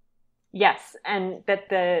 Yes. And that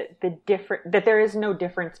that there is no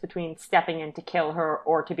difference between stepping in to kill her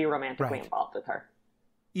or to be romantically involved with her.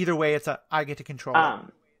 Either way, it's I get to control it.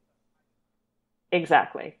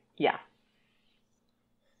 Exactly. Yeah.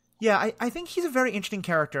 Yeah, I think he's a very interesting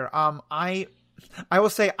character. I will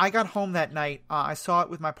say, I got home that night. I saw it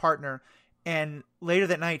with my partner, and later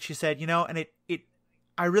that night she said, and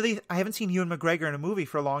I haven't seen Ewan McGregor in a movie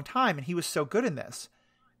for a long time, and he was so good in this.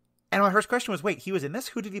 And my first question was, wait, he was in this?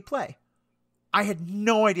 Who did he play? I had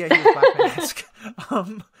no idea he was Black Mask.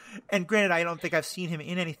 And granted, I don't think I've seen him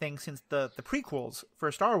in anything since the prequels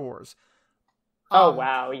for Star Wars. Oh,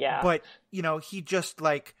 wow, yeah. But, he just,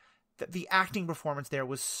 like, the acting performance there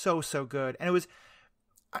was so, so good. And it was,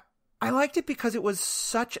 I liked it because it was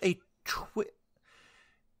such a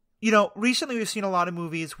recently we've seen a lot of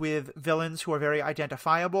movies with villains who are very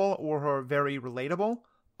identifiable or who are very relatable.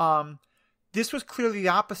 This was clearly the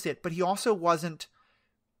opposite, but he also wasn't.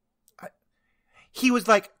 He was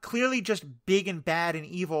like clearly just big and bad and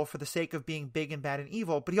evil for the sake of being big and bad and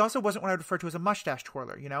evil, but he also wasn't what I would refer to as a mustache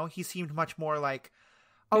twirler. He seemed much more like,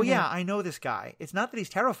 oh yeah, I know this guy. It's not that he's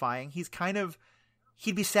terrifying.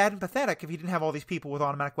 He'd be sad and pathetic if he didn't have all these people with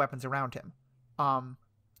automatic weapons around him.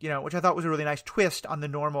 Which I thought was a really nice twist on the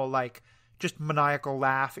normal, like, just maniacal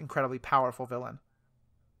laugh, incredibly powerful villain.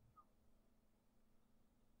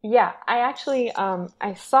 Yeah, I actually,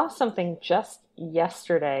 I saw something just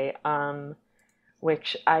yesterday,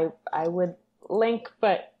 which I would link,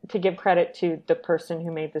 but to give credit to the person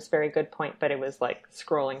who made this very good point, but it was like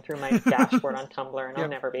scrolling through my dashboard on Tumblr, and I'll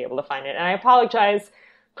never be able to find it. And I apologize,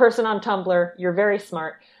 person on Tumblr, you're very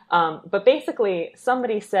smart. But basically,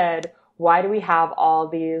 somebody said, why do we have all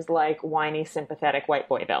these like whiny, sympathetic white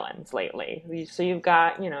boy villains lately? So you've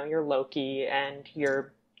got, your Loki and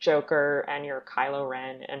your Joker and your Kylo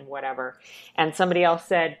Ren and whatever. And somebody else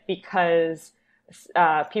said, because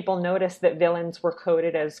people noticed that villains were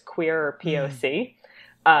coded as queer or POC.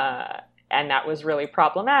 And that was really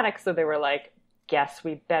problematic. So they were like, guess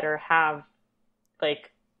we better have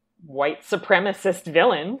like white supremacist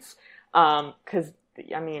villains. Because,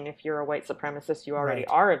 if you're a white supremacist, you already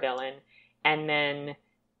are a villain. And then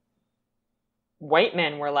white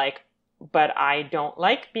men were like, but I don't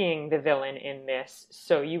like being the villain in this.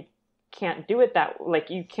 So you can't do it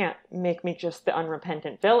you can't make me just the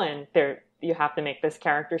unrepentant villain. You have to make this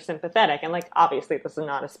character sympathetic. And obviously this is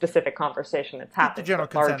not a specific conversation that's happening. The general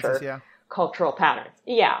consensus, cultural patterns.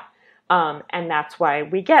 Yeah. And that's why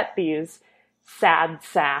we get these sad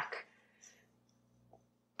sack,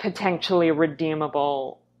 potentially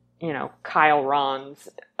redeemable, Kyle Rons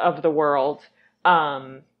of the world.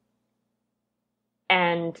 And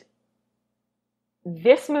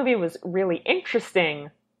this movie was really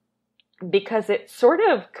interesting because it sort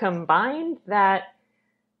of combined that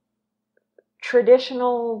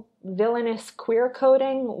traditional villainous queer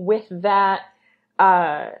coding with that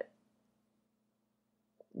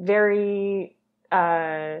very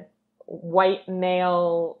white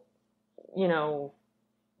male,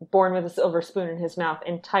 born with a silver spoon in his mouth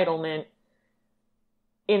entitlement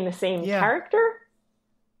in the same character.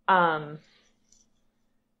 But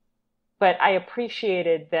I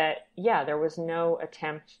appreciated that, there was no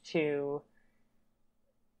attempt to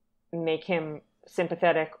make him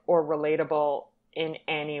sympathetic or relatable in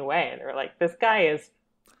any way. They're like, this guy is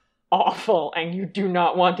awful and you do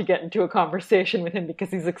not want to get into a conversation with him because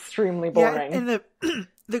he's extremely boring. Yeah, and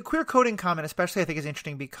the queer coding comment especially I think is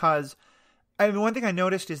interesting because one thing I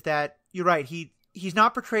noticed is that you're right, he's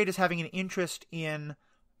not portrayed as having an interest in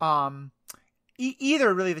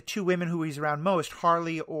either really the two women who he's around most,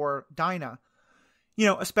 Harley or Dinah.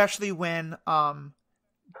 Especially when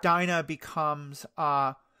Dinah becomes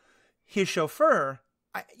his chauffeur.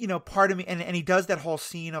 Part of me, and he does that whole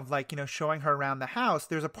scene of showing her around the house.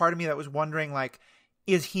 There's a part of me that was wondering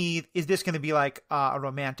is this going to be like a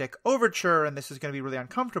romantic overture and this is going to be really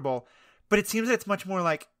uncomfortable? But it seems that it's much more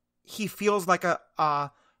like he feels like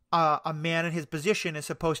a man in his position is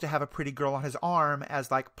supposed to have a pretty girl on his arm as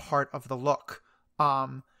part of the look.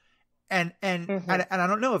 And I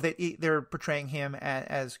don't know if they're portraying him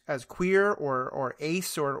as queer or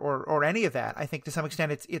ace or any of that. I think to some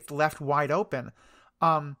extent it's left wide open.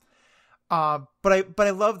 But I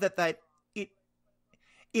love that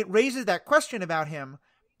it raises that question about him,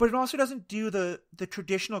 but it also doesn't do the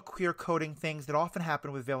traditional queer coding things that often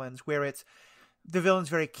happen with villains, where it's the villain's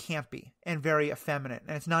very campy and very effeminate,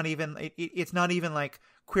 and it's not even like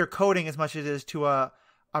queer coding as much as it is to a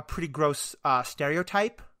pretty gross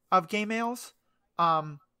stereotype of gay males.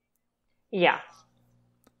 Yeah.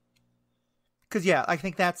 Because I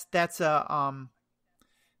think that's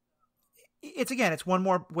it's one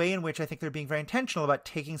more way in which I think they're being very intentional about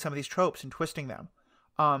taking some of these tropes and twisting them.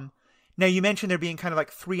 Now you mentioned there being kind of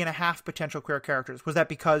 3.5 potential queer characters. Was that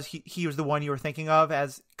because he was the one you were thinking of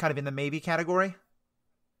as kind of in the maybe category?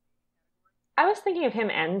 I was thinking of him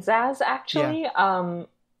and Zaz actually. Yeah.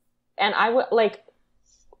 And I would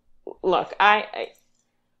look,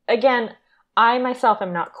 I myself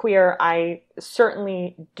am not queer. I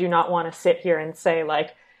certainly do not want to sit here and say,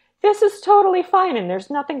 like, this is totally fine and there's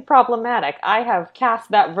nothing problematic. I have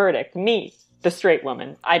cast that verdict. Me, the straight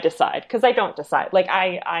woman, I decide. Because I don't decide. Like,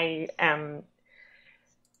 I am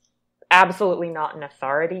absolutely not an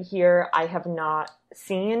authority here. I have not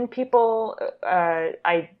seen people,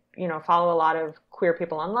 I follow a lot of queer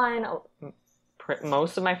people online.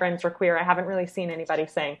 Most of my friends are queer. I haven't really seen anybody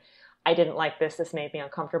saying, I didn't like this, this made me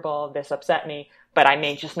uncomfortable, this upset me, but I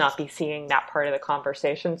may just not be seeing that part of the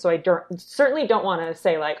conversation. So I certainly don't want to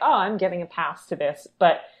say like, oh, I'm giving a pass to this.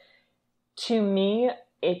 But to me,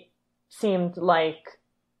 it seemed like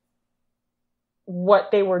what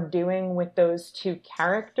they were doing with those two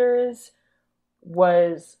characters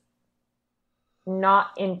was not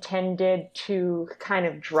intended to kind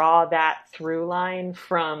of draw that through line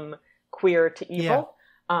from queer to evil,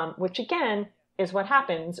 which again is what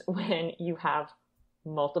happens when you have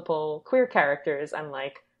multiple queer characters. And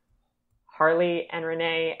like Harley and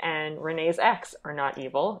Renee's ex are not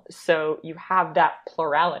evil, so you have that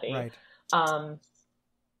plurality. Right.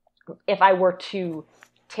 If I were to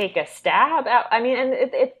take a stab at, I mean,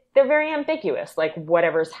 and they're very ambiguous, like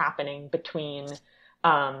whatever's happening between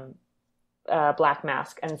Black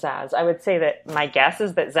Mask and Zsasz. I would say that my guess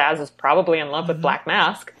is that Zsasz is probably in love with Black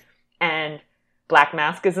Mask, and Black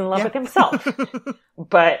Mask is in love with himself.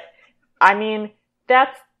 But I mean,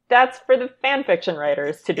 that's for the fan fiction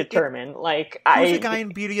writers to determine. Like, who's the guy in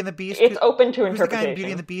Beauty and the Beast? It's open to interpretation. Who's the guy in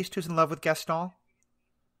Beauty and the Beast who's in love with Gaston?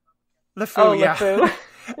 LeFou, oh, yeah. LeFou.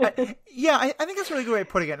 I think that's a really good way of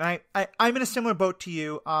putting it. And I'm in a similar boat to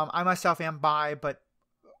you. I myself am bi, but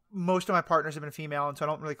most of my partners have been female, and so I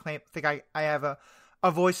don't really think I have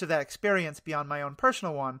a voice of that experience beyond my own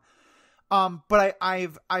personal one. But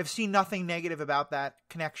I've seen nothing negative about that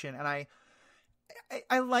connection, and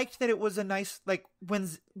I liked that it was a nice, like, when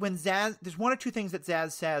Zsasz, there's one or two things that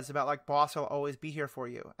Zsasz says about like, boss, I'll always be here for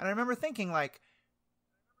you. And I remember thinking, like,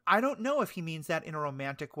 I don't know if he means that in a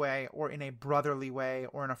romantic way or in a brotherly way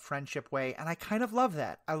or in a friendship way. And I kind of love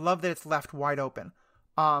that. I love that it's left wide open.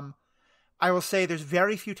 I will say there's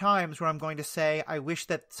very few times where I'm going to say, I wish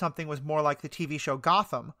that something was more like the TV show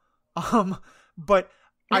Gotham. But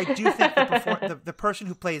I do think the person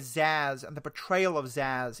who plays Zsasz and the portrayal of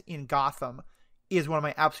Zsasz in Gotham is one of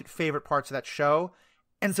my absolute favorite parts of that show.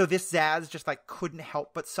 And so this Zsasz just like couldn't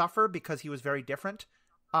help but suffer because he was very different.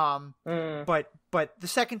 But the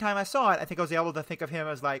second time I saw it, I think I was able to think of him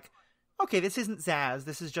as like, okay, this isn't Zsasz.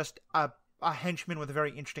 This is just a henchman with a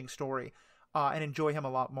very interesting story, and enjoy him a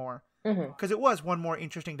lot more. Because it was one more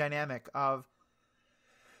interesting dynamic of,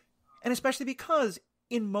 and especially because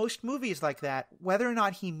in most movies like that, whether or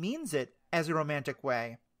not he means it as a romantic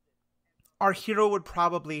way, our hero would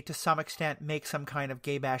probably, to some extent, make some kind of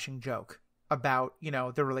gay bashing joke about,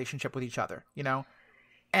 their relationship with each other,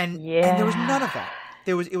 and there was none of that.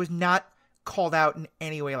 It was not called out in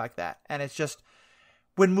any way like that. And it's just,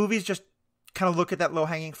 when movies just kind of look at that low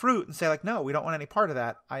hanging fruit and say like, no, we don't want any part of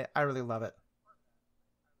that. I really love it.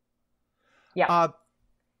 Yeah.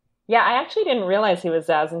 Yeah, I actually didn't realize he was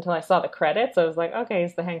Zsasz until I saw the credits. I was like, okay,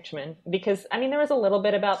 he's the henchman. Because, I mean, there was a little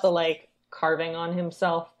bit about the, like, carving on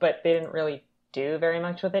himself, but they didn't really do very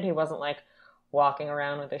much with it. He wasn't, like, walking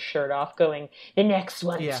around with his shirt off going, the next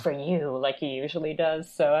one's for you, like he usually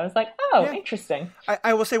does. So I was like, oh, interesting.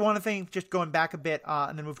 I will say one thing, just going back a bit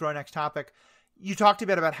and then move to our next topic. You talked a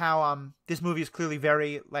bit about how this movie is clearly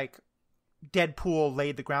very, like, Deadpool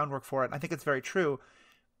laid the groundwork for it. And I think it's very true.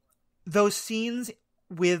 Those scenes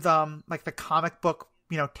with like the comic book,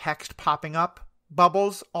 text popping up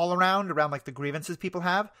bubbles all around like the grievances people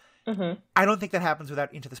have. I don't think that happens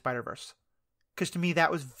without Into the Spider-Verse. Because to me,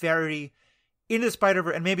 that was very Into the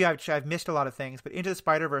Spider-Verse, and maybe I've missed a lot of things, but Into the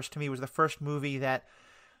Spider-Verse to me was the first movie that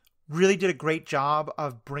really did a great job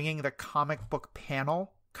of bringing the comic book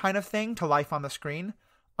panel kind of thing to life on the screen.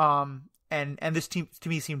 And this to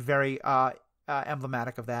me seemed very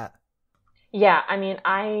emblematic of that. Yeah, I mean,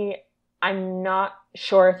 I'm not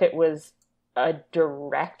sure if it was a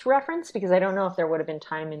direct reference because I don't know if there would have been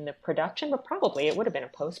time in the production, but probably it would have been a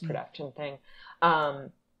post-production thing.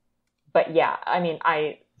 But yeah, I mean,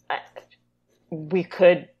 we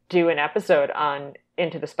could do an episode on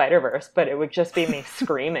Into the Spider-Verse, but it would just be me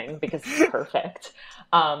screaming because it's perfect.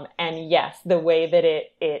 And yes, the way that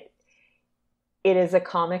it is a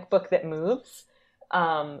comic book that moves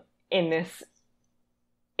in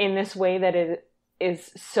this way that it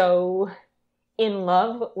is so in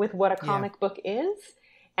love with what a comic book is,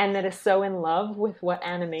 and that is so in love with what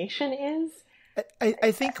animation is.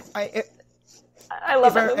 I think I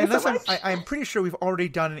love it so much. I'm pretty sure we've already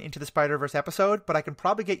done an Into the Spider-Verse episode, but I can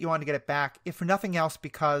probably get you on to get it back, if for nothing else,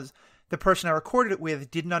 because the person I recorded it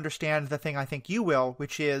with didn't understand the thing I think you will,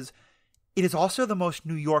 which is it is also the most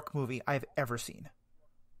New York movie I've ever seen.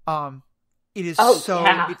 It is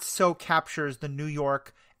it so captures the New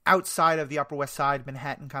York outside of the Upper West Side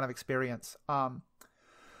Manhattan kind of experience. But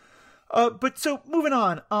so moving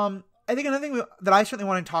on, I think another thing that I certainly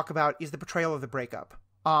want to talk about is the portrayal of the breakup.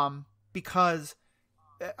 Because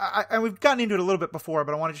we've gotten into it a little bit before,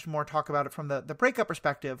 but I want to just more talk about it from the breakup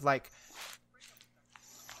perspective. Like,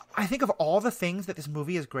 I think of all the things that this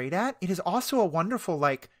movie is great at, it is also a wonderful,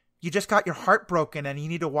 like, you just got your heart broken and you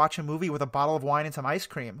need to watch a movie with a bottle of wine and some ice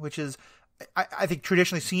cream, which is, I think,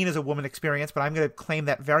 traditionally seen as a woman experience, but I'm going to claim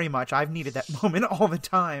that very much. I've needed that moment all the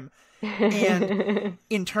time. And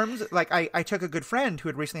in terms of, like, I took a good friend who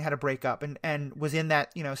had recently had a breakup and was in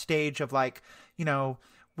that, stage of like,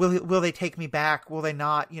 will they take me back? Will they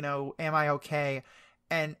not? Am I okay?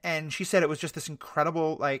 And she said it was just this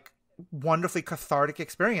incredible, like, wonderfully cathartic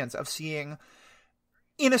experience of seeing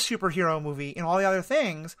in a superhero movie, in all the other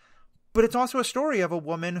things, but it's also a story of a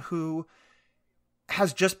woman who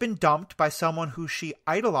has just been dumped by someone who she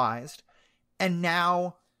idolized. And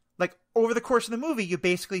now, like, over the course of the movie, you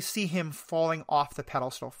basically see him falling off the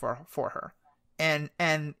pedestal for her. And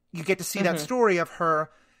you get to see that story of her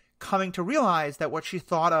coming to realize that what she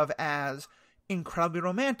thought of as incredibly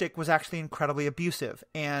romantic was actually incredibly abusive.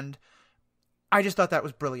 And I just thought that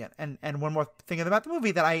was brilliant. And one more thing about the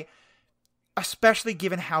movie that I, especially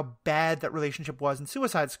given how bad that relationship was in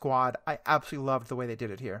Suicide Squad, I absolutely loved the way they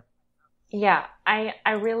did it here. Yeah,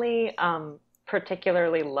 I really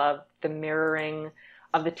particularly loved the mirroring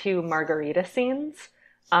of the two margarita scenes,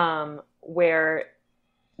 where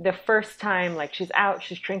the first time, like, she's out,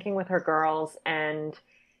 she's drinking with her girls, and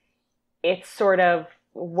it's sort of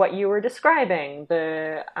what you were describing,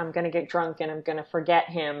 I'm going to get drunk and I'm going to forget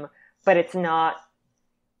him, but it's not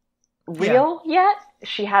real yet.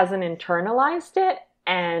 She hasn't internalized it,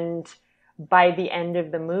 and by the end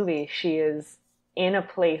of the movie, she is in a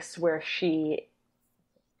place where she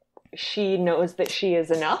knows that she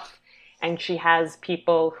is enough, and she has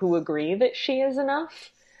people who agree that she is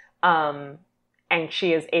enough, and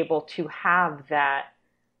she is able to have that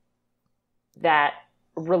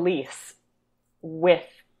release with,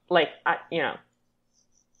 like,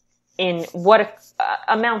 in what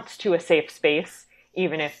amounts to a safe space,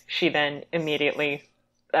 even if she then immediately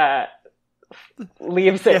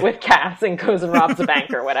leaves it with Cass and goes and robs a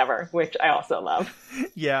bank or whatever, which I also love.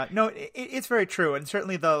 Yeah, no, it's very true. And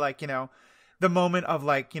certainly the, like, the moment of,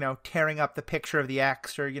 like, tearing up the picture of the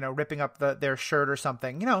ex, or, ripping up their shirt or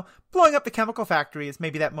something, blowing up the chemical factory is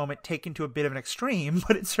maybe that moment taken to a bit of an extreme,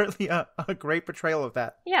 but it's certainly a great portrayal of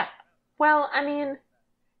that. Yeah. Well, I mean,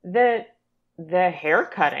 the hair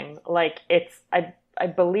cutting, like, I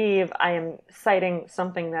believe I am citing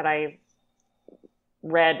something that I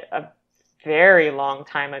read a very long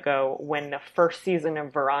time ago when the first season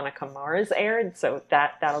of Veronica Mars aired, so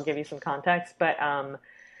that'll give you some context. But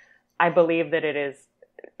I believe that it's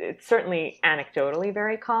certainly anecdotally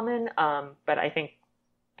very common, but I think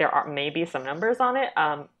there are maybe some numbers on it,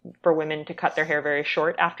 for women to cut their hair very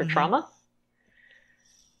short after trauma.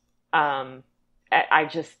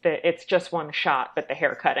 It's just one shot, but the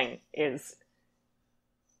hair cutting is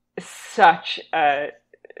such an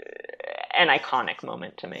iconic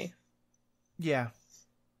moment to me. Yeah.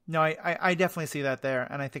 No, I definitely see that there.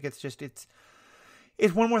 And I think it's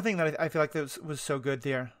one more thing that I feel like that was so good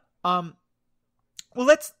there. Well,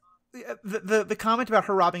 the comment about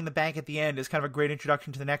her robbing the bank at the end is kind of a great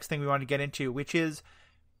introduction to the next thing we want to get into, which is,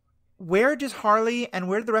 where does Harley and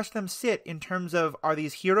where do the rest of them sit in terms of, are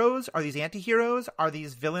these heroes? Are these anti-heroes? Are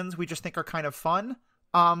these villains we just think are kind of fun?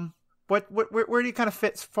 Where do you kind of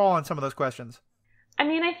fall on some of those questions? I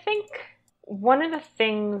mean, I think one of the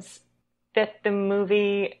things that the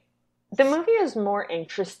movie is more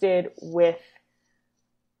interested with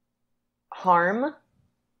harm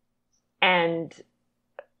and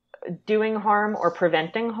doing harm or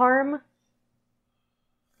preventing harm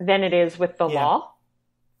than it is with the law.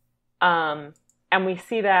 And we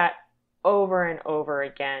see that over and over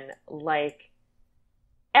again. Like,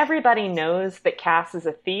 everybody knows that Cass is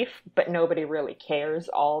a thief, but nobody really cares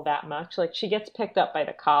all that much. Like, she gets picked up by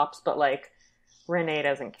the cops, but, like, Renee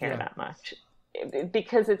doesn't care that much.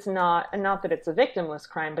 Because it's not that it's a victimless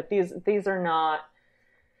crime, but these are not...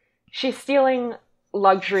 She's stealing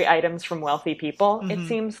luxury items from wealthy people, it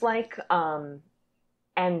seems like. And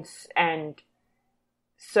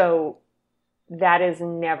so that is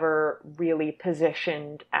never really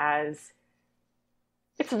positioned as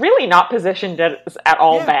it's really not positioned as at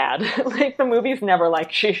all Yeah. bad. Like, the movie's never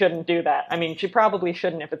like, she shouldn't do that. I mean, she probably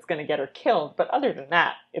shouldn't if it's going to get her killed, but other than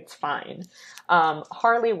that, it's fine.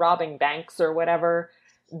 Harley robbing banks or whatever,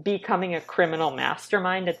 becoming a criminal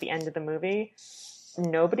mastermind at the end of the movie,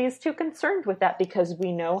 nobody's too concerned with that because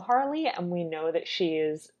we know Harley and we know that she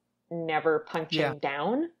is never punching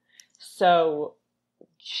down. So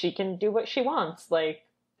she can do what she wants. Like,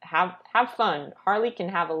 have fun. Harley can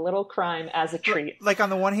have a little crime as a treat. Like, on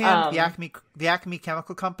the one hand, the Acme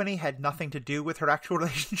Chemical Company had nothing to do with her actual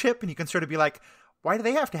relationship, and you can sort of be like, why do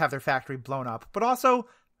they have to have their factory blown up? But also,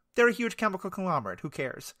 they're a huge chemical conglomerate. Who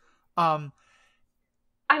cares? I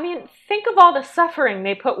mean, think of all the suffering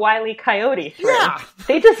they put Wile E. Coyote through. Yeah.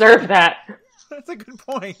 They deserve that. That's a good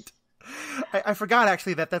point. I forgot,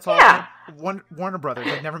 actually, that's all Warner Brothers.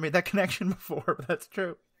 I've never made that connection before, but that's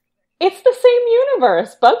true. It's the same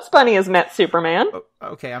universe. Bugs Bunny has met Superman. Oh,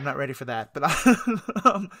 okay, I'm not ready for that. But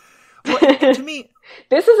to me...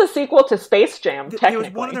 This is a sequel to Space Jam, technically. There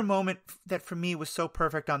was one other moment that for me was so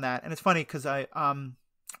perfect on that. And it's funny because I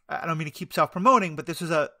don't mean to keep self-promoting, but this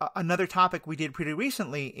is another topic we did pretty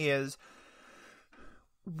recently is,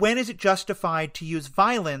 when is it justified to use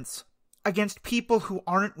violence against people who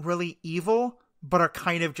aren't really evil, but are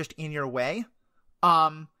kind of just in your way?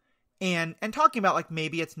 And talking about, like,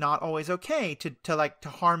 maybe it's not always okay to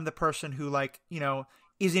harm the person who, like, you know,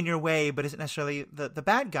 is in your way, but isn't necessarily the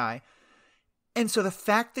bad guy. And so the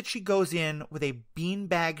fact that she goes in with a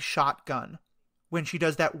beanbag shotgun when she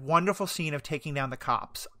does that wonderful scene of taking down the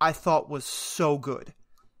cops, I thought was so good.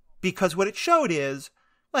 Because what it showed is,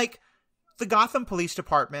 like, the Gotham Police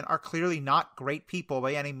Department are clearly not great people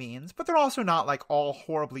by any means, but they're also not, like, all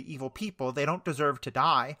horribly evil people. They don't deserve to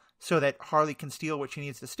die so that Harley can steal what she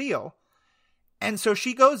needs to steal. And so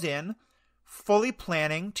she goes in fully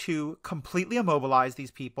planning to completely immobilize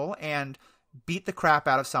these people and beat the crap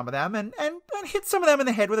out of some of them and hit some of them in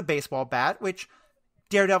the head with a baseball bat, which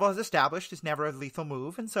Daredevil has established is never a lethal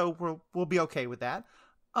move, and so we'll be okay with that.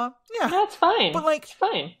 Yeah. That's fine. But, like, it's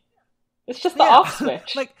fine. It's just the off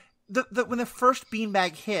switch. Like, when the first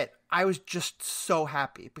beanbag hit, I was just so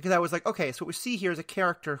happy because I was like, okay, so what we see here is a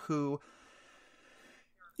character who,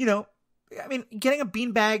 you know, I mean, getting a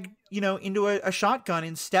beanbag, you know, into a shotgun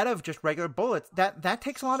instead of just regular bullets, that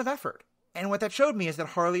takes a lot of effort. And what that showed me is that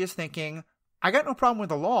Harley is thinking, I got no problem with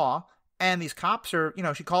the law, and these cops are, you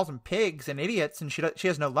know, she calls them pigs and idiots, and she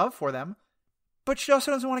has no love for them, but she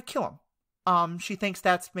also doesn't want to kill them. She thinks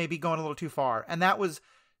that's maybe going a little too far. And that was,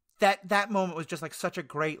 that moment was just like such a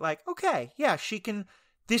great, like, okay, yeah, she can,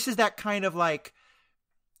 this is that kind of like,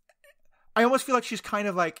 I almost feel like she's kind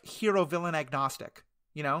of like hero-villain agnostic.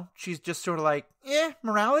 You know, she's just sort of like,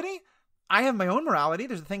 morality? I have my own morality.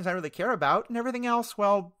 There's the things I really care about, and everything else,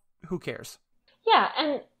 well, who cares? Yeah,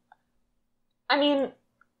 and I mean,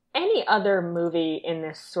 any other movie in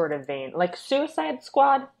this sort of vein, like Suicide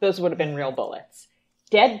Squad, those would have been real bullets.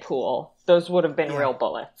 Deadpool, those would have been real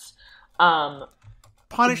bullets.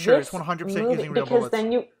 Punisher is 100% using real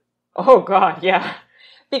bullets. Oh God, yeah.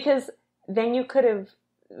 Because then you could have,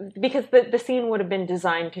 because the scene would have been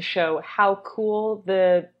designed to show how cool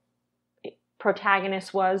the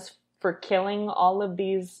protagonist was for killing all of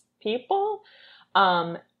these people.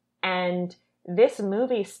 And this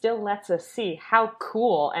movie still lets us see how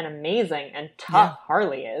cool and amazing and tough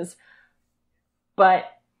Harley is, but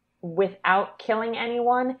without killing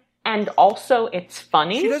anyone. And also, it's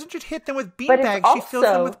funny. She doesn't just hit them with beanbags, she fills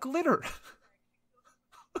them with glitter.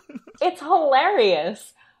 It's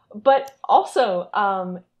hilarious. But also,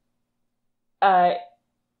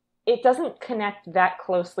 it doesn't connect that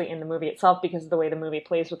closely in the movie itself because of the way the movie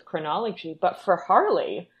plays with chronology. But for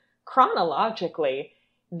Harley, chronologically,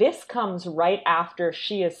 this comes right after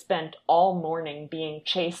she has spent all morning being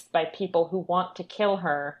chased by people who want to kill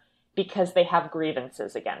her because they have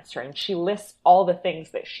grievances against her. And she lists all the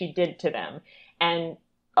things that she did to them. And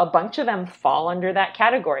a bunch of them fall under that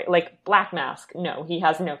category. Like Black Mask, no, he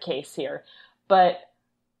has no case here. But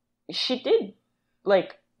she did,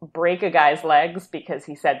 like, break a guy's legs because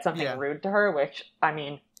he said something rude to her, which, I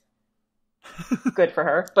mean, good for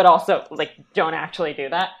her. But also, like, don't actually do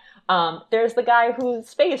that. There's the guy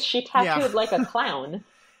whose face she tattooed like a clown.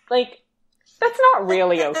 Like, that's not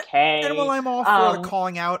really okay. And while I'm all for the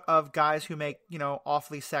calling out of guys who make, you know,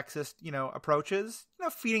 awfully sexist, you know, approaches, you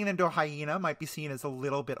know, feeding them to a hyena might be seen as a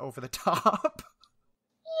little bit over the top.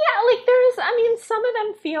 Yeah, like some of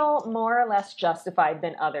them feel more or less justified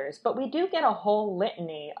than others, but we do get a whole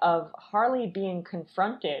litany of Harley being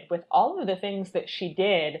confronted with all of the things that she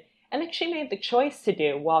did and that she made the choice to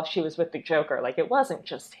do while she was with the Joker. Like, it wasn't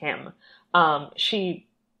just him. She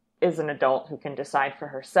is an adult who can decide for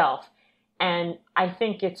herself. And I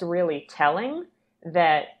think it's really telling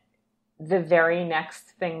that the very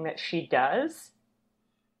next thing that she does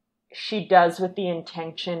with the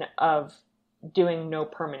intention of doing no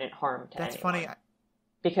permanent harm to anyone. That's funny.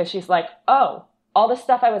 Because she's like, oh, all the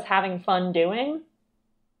stuff I was having fun doing,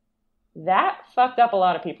 that fucked up a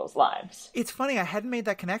lot of people's lives. It's funny. I hadn't made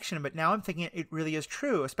that connection, but now I'm thinking it really is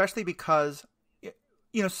true, especially because,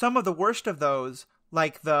 you know, some of the worst of those,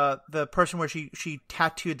 like the person where she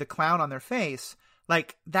tattooed the clown on their face,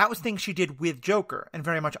 like that was things she did with Joker and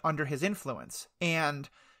very much under his influence. And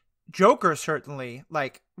Joker certainly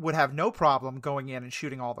like would have no problem going in and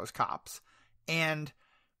shooting all those cops. And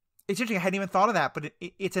it's interesting. I hadn't even thought of that, but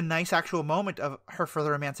it's a nice actual moment of her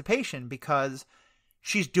further emancipation because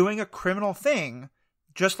she's doing a criminal thing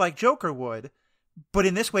just like Joker would. But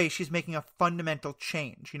in this way, she's making a fundamental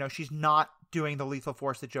change. You know, she's not doing the lethal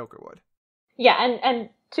force that Joker would. Yeah, and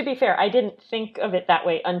to be fair, I didn't think of it that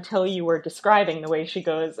way until you were describing the way she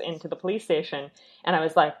goes into the police station. And I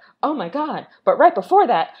was like, oh my God, but right before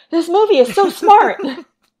that, this movie is so smart.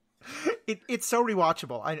 It's so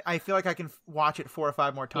rewatchable. I feel like I can watch it 4 or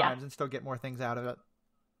 5 more times and still get more things out of it.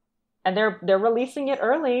 And they're releasing it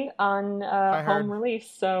early on home release,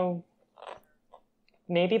 so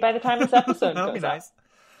maybe by the time this episode goes out.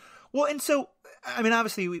 Well, and so, I mean,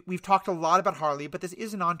 obviously, we've talked a lot about Harley, but this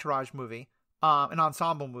is an entourage movie. An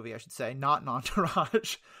ensemble movie, I should say, not an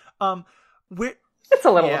entourage. It's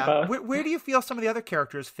a little of both. Where do you feel some of the other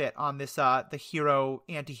characters fit on this the hero,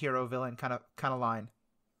 anti-hero, villain kind of line?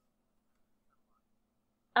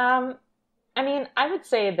 I mean, I would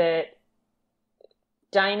say that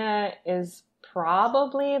Dinah is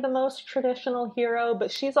probably the most traditional hero,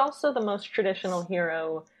 but she's also the most traditional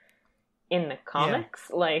hero in the comics.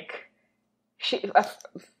 Yeah. Like, she,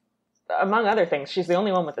 among other things, she's the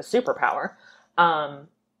only one with a superpower,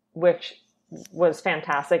 which was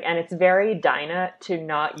fantastic. And it's very Dinah to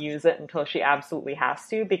not use it until she absolutely has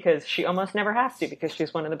to, because she almost never has to, because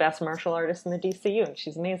she's one of the best martial artists in the DCU, and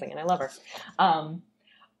she's amazing, and I love her.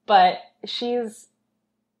 But she's,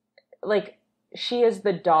 like, she is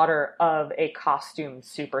the daughter of a costume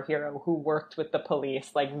superhero who worked with the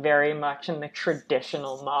police, like, very much in the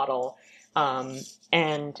traditional model.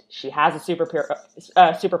 And she has a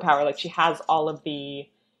superpower. Like, she has all of the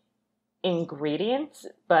ingredients,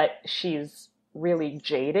 but she's really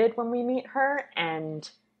jaded when we meet her, and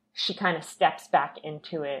she kind of steps back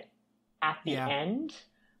into it at the end.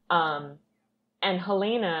 And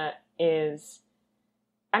Helena is,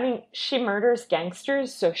 I mean, she murders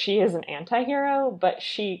gangsters, so she is an anti-hero, but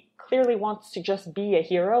she clearly wants to just be a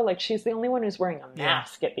hero. Like, she's the only one who's wearing a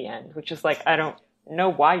mask at the end, which is like, I don't know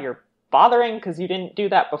why you're bothering, because you didn't do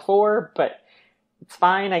that before, but it's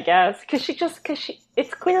fine, I guess.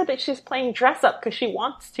 It's clear that she's playing dress up because she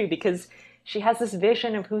wants to, because she has this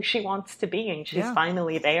vision of who she wants to be, and she's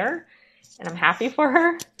finally there, and I'm happy for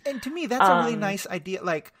her. And to me, that's a really nice idea.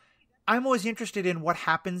 Like, I'm always interested in what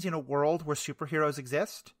happens in a world where superheroes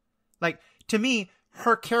exist. Like, to me,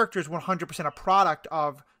 her character is 100% a product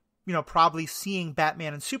of, you know, probably seeing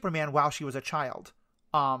Batman and Superman while she was a child.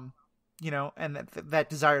 You know, and that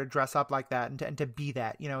desire to dress up like that and to be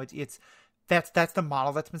that, you know, that's the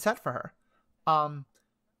model that's been set for her.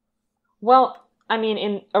 Well, I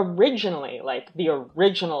mean, originally, like, the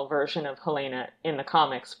original version of Helena in the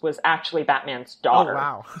comics was actually Batman's daughter. Oh,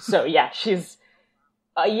 wow. So, yeah, she's...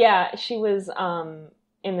 she was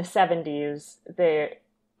in the 70s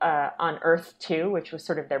on Earth 2, which was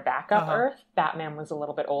sort of their backup Earth. Batman was a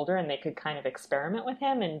little bit older, and they could kind of experiment with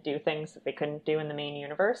him and do things that they couldn't do in the main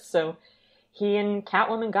universe. So he and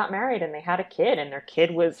Catwoman got married, and they had a kid, and their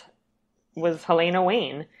kid was Helena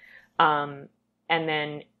Wayne. And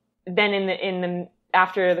then in the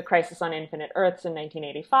after the Crisis on Infinite Earths in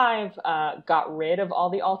 1985, got rid of all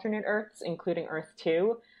the alternate Earths, including Earth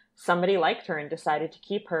 2. Somebody liked her and decided to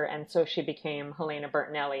keep her, and so she became Helena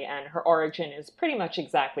Bertinelli, and her origin is pretty much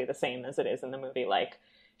exactly the same as it is in the movie. Like,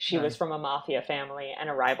 she was from a mafia family, and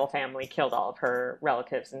a rival family killed all of her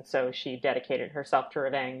relatives, and so she dedicated herself to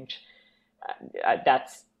revenge.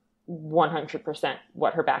 That's 100%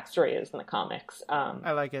 what her backstory is in the comics.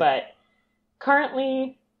 I like it. But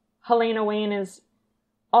currently, Helena Wayne is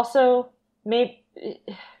also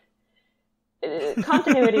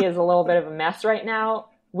continuity is a little bit of a mess right now.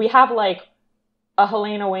 We have, like, a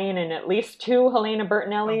Helena Wayne and at least 2 Helena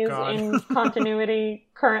Bertinellis in continuity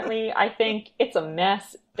currently. I think it's a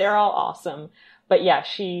mess. They're all awesome. But yeah,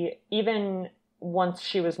 even once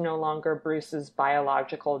she was no longer Bruce's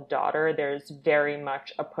biological daughter, there's very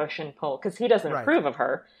much a push and pull, because he doesn't approve of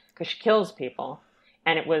her, because she kills people.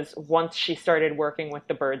 And it was once she started working with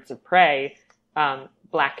the Birds of Prey,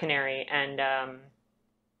 Black Canary and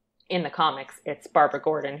in the comics, it's Barbara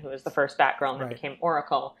Gordon, who was the first Batgirl and then became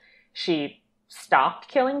Oracle. She stopped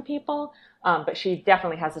killing people, but she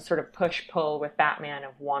definitely has a sort of push-pull with Batman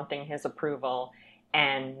of wanting his approval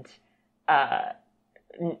and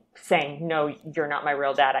saying, no, you're not my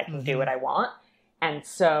real dad, I can do what I want. And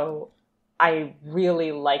so I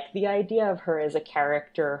really like the idea of her as a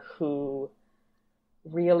character who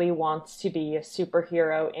really wants to be a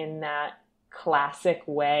superhero in that classic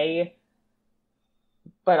way,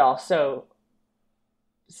 but also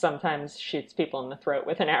sometimes shoots people in the throat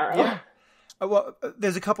with an arrow. Yeah. Well,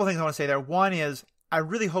 there's a couple things I want to say there. One is, I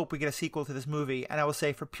really hope we get a sequel to this movie, and I will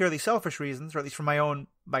say for purely selfish reasons, or at least from my own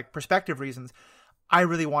like perspective reasons, I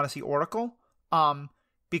really want to see Oracle,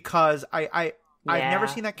 because I've never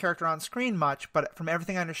seen that character on screen much, but from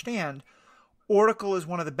everything I understand, Oracle is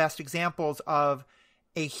one of the best examples of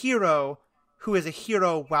a hero who is a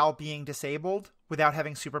hero while being disabled without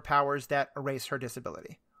having superpowers that erase her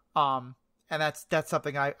disability. And that's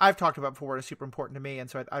something I've talked about before. It's super important to me, and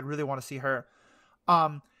so I'd really want to see her.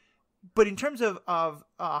 But in terms of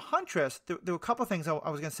Huntress, there were a couple of things I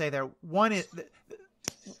was going to say there. One is,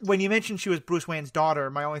 when you mentioned she was Bruce Wayne's daughter,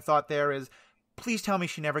 my only thought there is, please tell me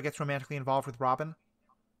she never gets romantically involved with Robin.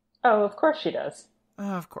 Oh, of course she does.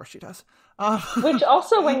 Of course she does. Which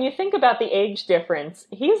also, when you think about the age difference,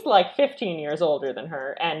 he's like 15 years older than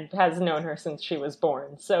her and has known her since she was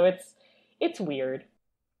born. So it's weird.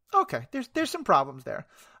 Okay, there's some problems there.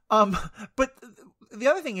 But the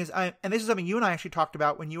other thing is, and this is something you and I actually talked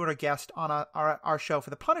about when you were a guest on our show for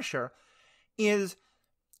The Punisher, is,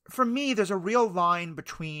 for me, there's a real line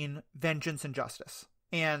between vengeance and justice.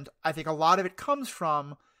 And I think a lot of it comes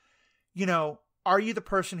from, are you the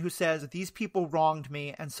person who says, these people wronged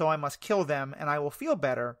me and so I must kill them and I will feel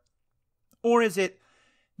better? Or is it,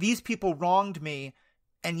 these people wronged me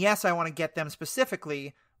and yes, I want to get them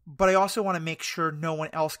specifically, but I also want to make sure no one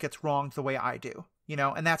else gets wronged the way I do,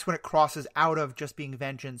 and that's when it crosses out of just being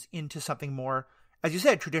vengeance into something more, as you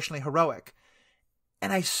said, traditionally heroic.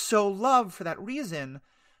 And I so love, for that reason,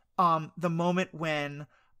 the moment when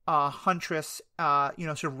Huntress,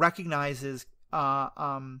 sort of recognizes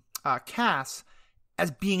Cass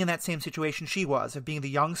as being in that same situation she was, of being the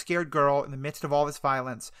young, scared girl in the midst of all this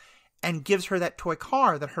violence, and gives her that toy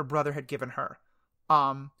car that her brother had given her.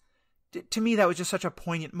 To me, that was just such a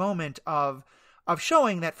poignant moment of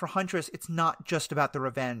showing that for Huntress, it's not just about the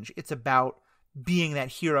revenge. It's about being that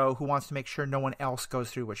hero who wants to make sure no one else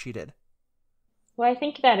goes through what she did. Well, I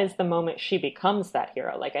think that is the moment she becomes that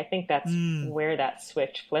hero. Like, I think that's where that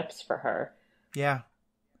switch flips for her. Yeah.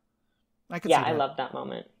 I love that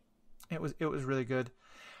moment. It was really good.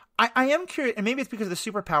 I am curious, and maybe it's because of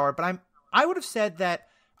the superpower, but I would have said that,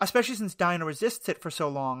 especially since Dinah resists it for so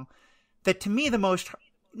long, that to me the most,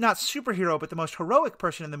 not superhero, but the most heroic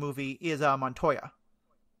person in the movie is Montoya.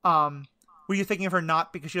 Were you thinking of her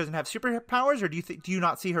not because she doesn't have superpowers, or do you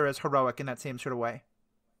not see her as heroic in that same sort of way?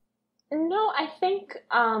 No, I think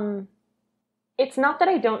it's not that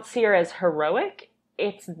I don't see her as heroic.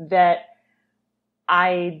 It's that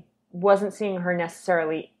I wasn't seeing her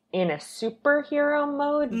necessarily in a superhero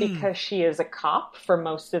mode because she is a cop for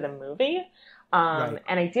most of the movie. Right.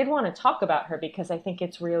 And I did want to talk about her because I think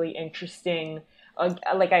it's really interesting.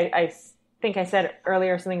 Like I think I said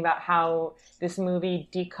earlier something about how this movie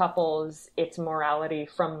decouples its morality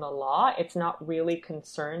from the law. It's not really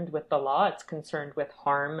concerned with the law. It's concerned with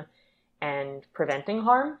harm and preventing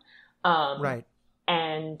harm. Right.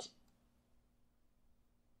 And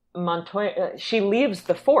Montoya, she leaves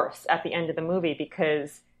the force at the end of the movie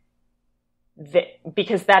because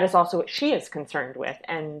that is also what she is concerned with.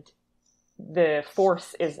 And the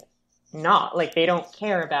force is not, like, they don't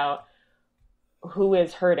care about who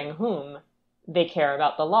is hurting whom. They care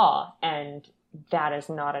about the law, and that is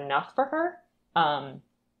not enough for her. And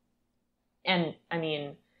I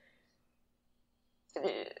mean,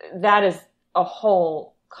 that is a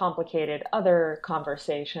whole complicated other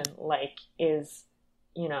conversation, like, is,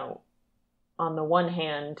 on the one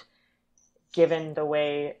hand, given the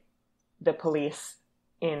way the police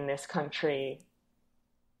in this country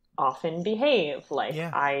often behave, like,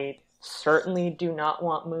 I certainly do not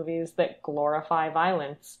want movies that glorify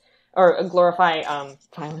violence, or glorify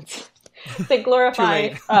violence. They glorify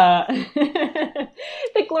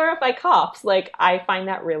they glorify cops. Like, I find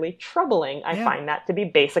that really troubling. I find that to be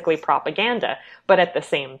basically propaganda. But at the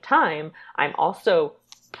same time, I'm also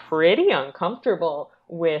pretty uncomfortable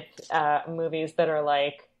with movies that are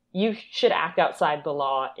like, you should act outside the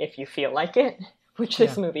law if you feel like it, which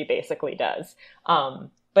this movie basically does.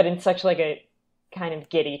 But in such like a kind of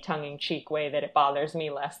giddy, tongue-in-cheek way that it bothers me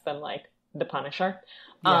less than like The Punisher.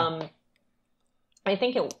 I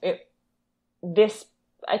think this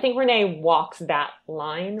I think Renee walks that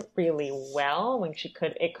line really well when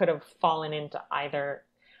it could have fallen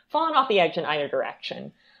off the edge in either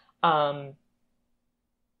direction. But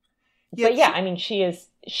yeah, I mean, she is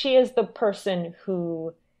the person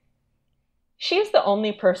she is the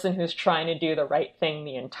only person who's trying to do the right thing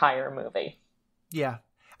the entire movie. Yeah.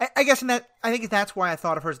 I guess I think that's why I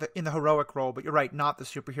thought of her as in the heroic role, but you're right, not the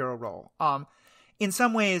superhero role. In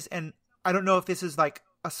some ways, and I don't know if this is like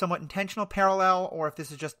a somewhat intentional parallel or if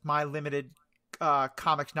this is just my limited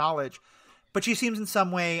comics knowledge, but she seems in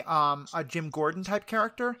some way a Jim Gordon type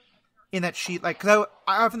character in that she, like, because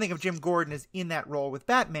I often think of Jim Gordon as in that role with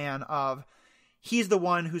Batman of he's the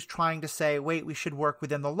one who's trying to say, wait, we should work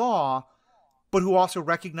within the law, but who also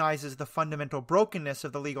recognizes the fundamental brokenness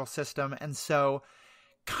of the legal system and so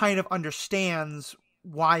kind of understands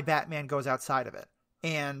why Batman goes outside of it.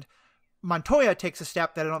 And Montoya takes a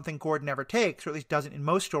step that I don't think Gordon ever takes, or at least doesn't in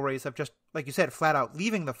most stories, of just, like you said, flat out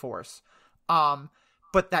leaving the force.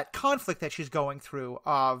 But that conflict that she's going through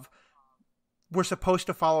of we're supposed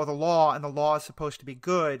to follow the law and the law is supposed to be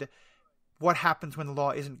good. What happens when the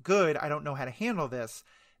law isn't good? I don't know how to handle this.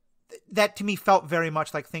 That to me felt very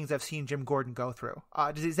much like things I've seen Jim Gordon go through.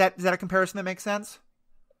 Is that a comparison that makes sense?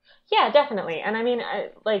 Yeah, definitely. And I mean,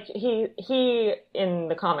 he in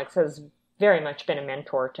the comics has very much been a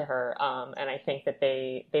mentor to her. And I think that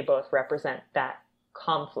they both represent that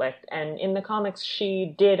conflict. And in the comics,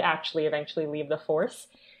 she did actually eventually leave the Force,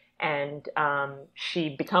 and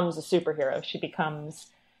she becomes a superhero. She becomes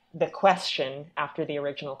the Question after the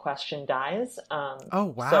original Question dies.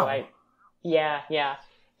 Oh, wow. So yeah,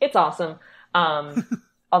 it's awesome.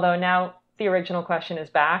 Although now the original Question is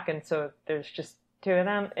back, and so there's just two of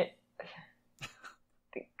them.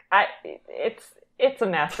 It's a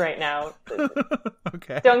mess right now.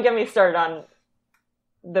 Okay. Don't get me started on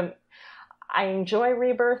I enjoy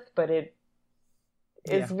Rebirth, but it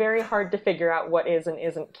is very hard to figure out what is and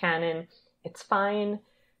isn't canon. It's fine.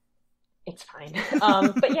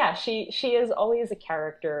 But yeah, she is always a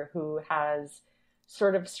character who has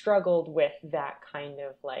sort of struggled with that kind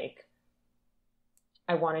of like,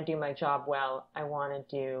 I want to do my job well. I want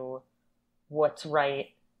to do what's right.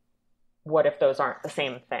 What if those aren't the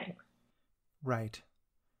same thing? Right.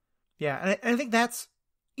 Yeah. And I think that's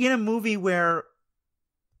in a movie where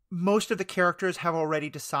most of the characters have already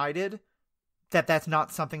decided that that's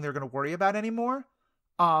not something they're going to worry about anymore.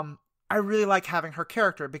 I really like having her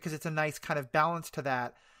character because it's a nice kind of balance to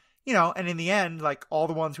that, and in the end, like all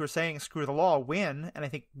the ones who are saying screw the law win. And I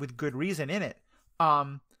think with good reason in it.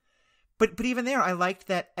 But even there, I liked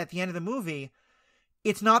that at the end of the movie,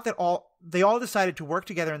 it's not that they all decided to work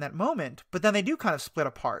together in that moment, but then they do kind of split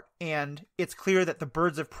apart. And it's clear that the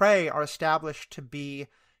birds of prey are established to be,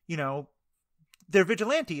 they're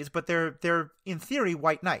vigilantes, but they're in theory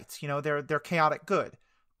white knights. They're chaotic good.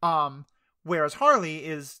 Whereas Harley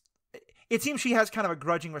is, it seems she has kind of a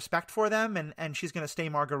grudging respect for them, and she's going to stay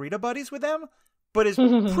margarita buddies with them, but is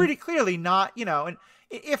pretty clearly not. And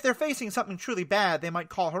if they're facing something truly bad, they might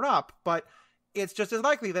call her up, but it's just as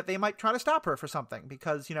likely that they might try to stop her for something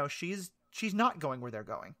because she's not going where they're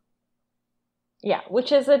going. Yeah,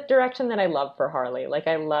 which is a direction that I love for Harley. Like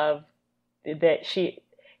I love that she.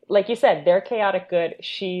 Like you said, they're chaotic good.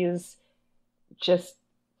 She's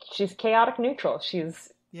chaotic neutral.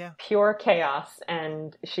 She's pure chaos,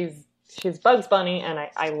 and she's Bugs Bunny, and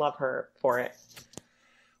I love her for it.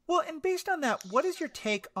 Well, and based on that, what is your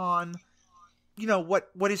take on,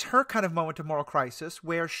 what is her kind of moment of moral crisis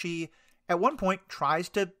where she, at one point, tries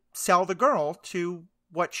to sell the girl to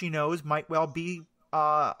what she knows might well be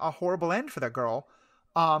a horrible end for the girl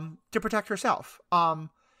to protect herself?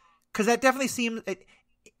 Because that definitely seems...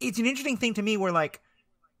 It's an interesting thing to me where, like,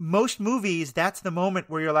 most movies, that's the moment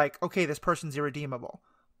where you're like, okay, this person's irredeemable.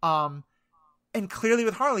 And clearly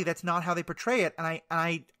with Harley, that's not how they portray it. And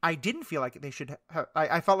I didn't feel like they should have,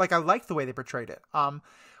 I felt like I liked the way they portrayed it.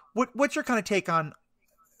 What's your kind of take on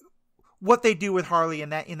what they do with Harley in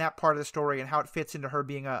that part of the story and how it fits into her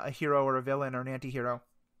being a hero or a villain or an anti-hero?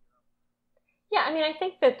 Yeah, I mean, I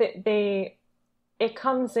think that it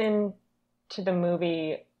comes in to the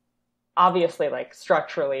movie. Obviously, like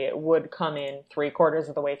structurally, it would come in 3/4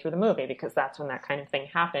 of the way through the movie because that's when that kind of thing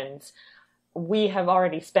happens. We have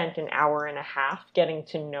already spent an hour and a half getting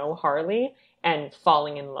to know Harley and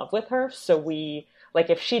falling in love with her. So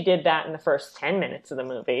if she did that in the first 10 minutes of the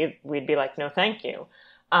movie, we'd be like, no, thank you.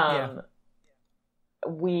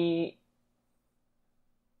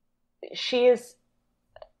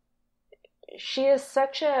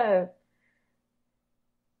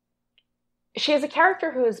 She is a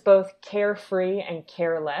character who is both carefree and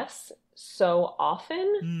careless so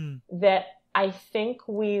often that I think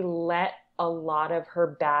we let a lot of her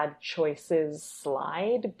bad choices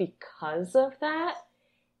slide because of that.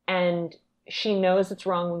 And she knows it's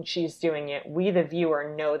wrong when she's doing it. We, the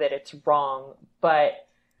viewer, know that it's wrong, but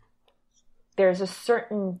there's a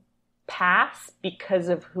certain pass because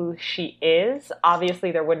of who she is.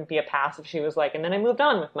 Obviously, there wouldn't be a pass if she was like, and then I moved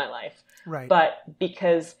on with my life. Right. But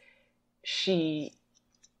because she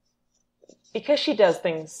does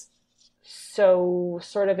things so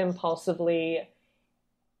sort of impulsively,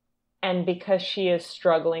 and because she is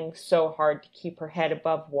struggling so hard to keep her head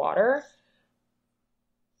above water,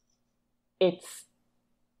 it's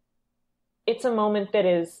a moment that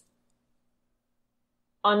is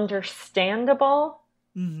understandable,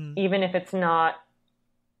 even if it's not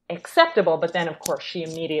acceptable. But then, of course, she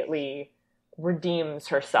immediately redeems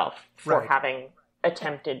herself for having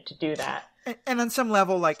attempted to do that. And on some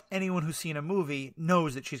level, like, anyone who's seen a movie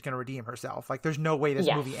knows that she's going to redeem herself. Like, there's no way this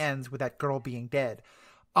movie ends with that girl being dead.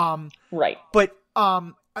 Right. But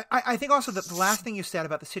I think also that the last thing you said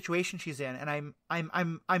about the situation she's in, and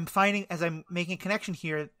I'm finding, as I'm making a connection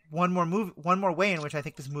here, one more way in which I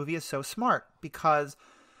think this movie is so smart, because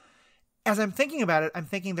as I'm thinking about it, I'm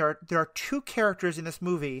thinking there are two characters in this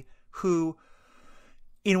movie who,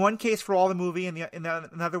 in one case for all the movie, and in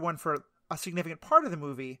another one for a significant part of the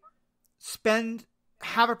movie,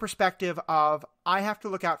 have a perspective of, I have to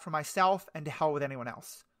look out for myself and to hell with anyone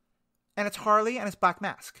else. And it's Harley and it's Black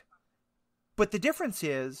Mask. But the difference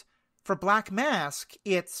is, for Black Mask,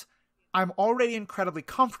 it's, I'm already incredibly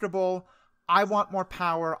comfortable. I want more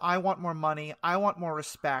power. I want more money. I want more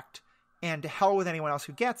respect. And to hell with anyone else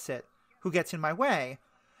who gets in my way.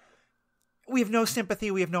 We have no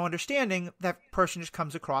sympathy. We have no understanding. That person just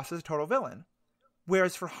comes across as a total villain.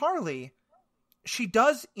 Whereas for Harley, she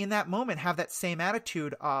does in that moment have that same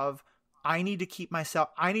attitude of, I need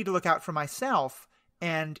to look out for myself.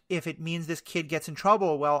 And if it means this kid gets in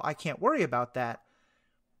trouble, well, I can't worry about that.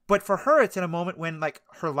 But for her, it's in a moment when, like,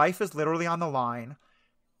 her life is literally on the line.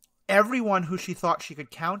 Everyone who she thought she could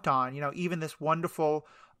count on, even this wonderful,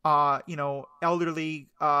 elderly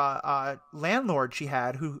landlord she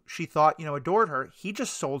had, who she thought, adored her, he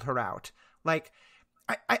just sold her out. Like,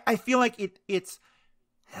 I feel like it's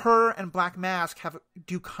her and Black Mask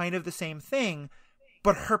do kind of the same thing.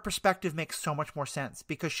 But her perspective makes so much more sense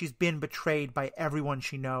because she's been betrayed by everyone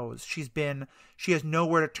she knows. She has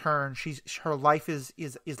nowhere to turn. Her life is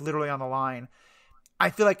literally on the line. I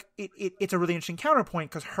feel like it's a really interesting counterpoint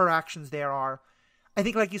because her actions there are, I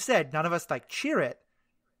think, like you said, none of us like cheer it,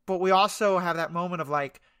 but we also have that moment of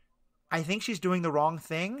like, I think she's doing the wrong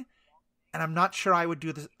thing, and I'm not sure I would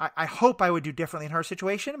do this. I hope I would do differently in her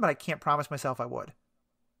situation, but I can't promise myself I would.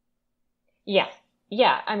 Yeah.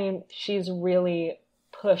 I mean, she's really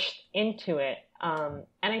pushed into it. And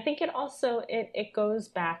I think it also, it goes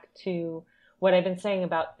back to what I've been saying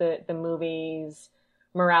about the movie's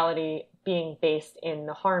morality being based in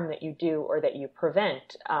the harm that you do or that you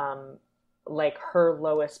prevent. Like, her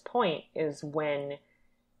lowest point is when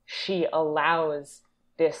she allows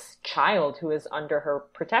this child who is under her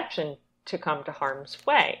protection to come to harm's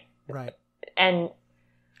way. Right. And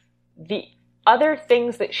the other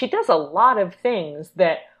things that she does, a lot of things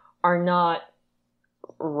that are not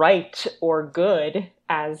right or good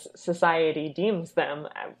as society deems them,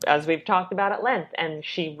 as we've talked about at length. And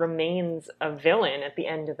she remains a villain at the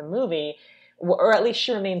end of the movie, or at least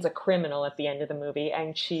she remains a criminal at the end of the movie,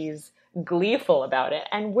 and she's gleeful about it.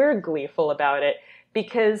 And we're gleeful about it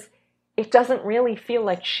because it doesn't really feel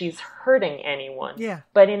like she's hurting anyone. Yeah.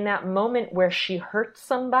 But in that moment where she hurts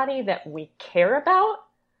somebody that we care about,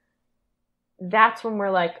 that's when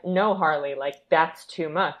we're like, no, Harley, like, that's too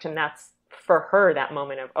much. And that's, for her, that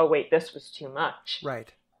moment of, oh, wait, this was too much.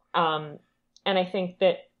 Right. And I think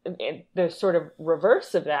that the sort of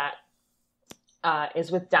reverse of that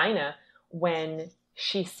is with Dinah, when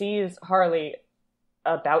she sees Harley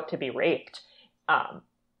about to be raped.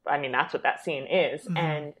 I mean, that's what that scene is. Mm-hmm.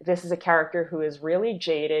 And this is a character who is really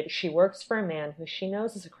jaded. She works for a man who she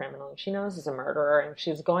knows is a criminal, and she knows is a murderer, and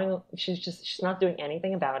she's not doing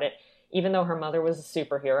anything about it, even though her mother was a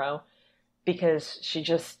superhero, because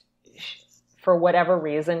for whatever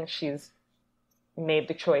reason, she's made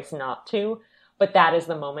the choice not to. But that is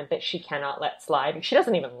the moment that she cannot let slide. She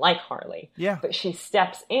doesn't even like Harley. Yeah. But she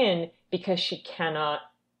steps in because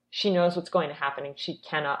she knows what's going to happen and she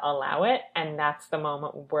cannot allow it. And that's the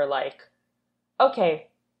moment where we're like, okay,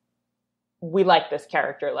 we like this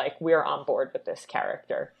character. Like, we're on board with this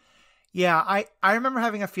character. Yeah, I remember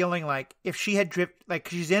having a feeling like if she had like,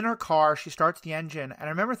 she's in her car, she starts the engine. And I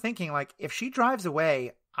remember thinking, like, if she drives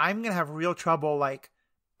away, I'm going to have real trouble, like,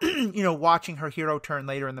 watching her hero turn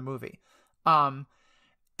later in the movie. And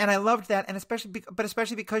I loved that. And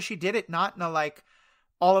especially because she did it not in a like,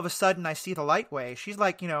 all of a sudden I see the light way. She's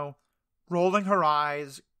like, rolling her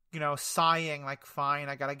eyes, sighing like, fine,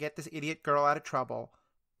 I got to get this idiot girl out of trouble,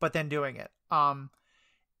 but then doing it. And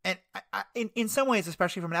in some ways,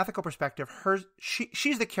 especially from an ethical perspective,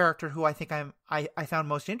 she's the character who I think I found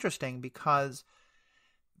most interesting because,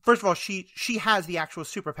 first of all, she has the actual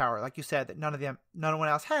superpower, like you said, that no one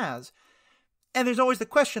else has. And there's always the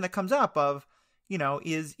question that comes up of,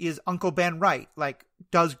 is Uncle Ben right? Like,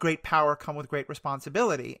 does great power come with great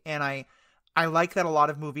responsibility? And I like that a lot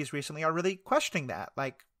of movies recently are really questioning that.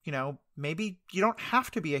 Like, maybe you don't have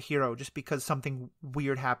to be a hero just because something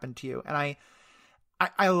weird happened to you. And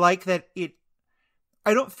I like that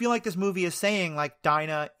I don't feel like this movie is saying like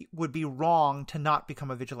Dinah would be wrong to not become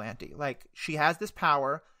a vigilante. Like, she has this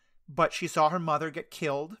power, but she saw her mother get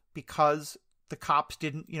killed because the cops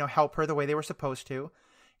didn't, help her the way they were supposed to.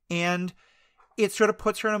 And it sort of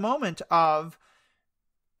puts her in a moment of,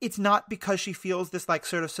 it's not because she feels this like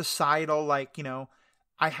sort of societal, like,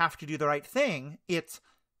 I have to do the right thing. It's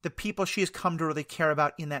the people she has come to really care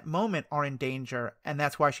about in that moment are in danger, and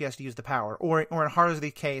that's why she has to use the power. Or in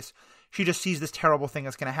Harley's case, she just sees this terrible thing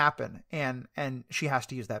that's going to happen, and she has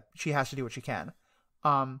to use that. She has to do what she can.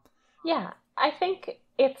 Yeah, I think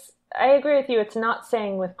I agree with you. It's not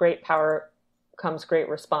saying with great power comes great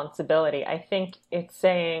responsibility. I think it's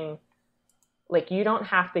saying, like, you don't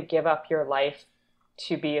have to give up your life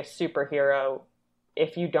to be a superhero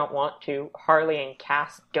if you don't want to. Harley and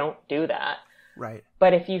Cass don't do that. Right.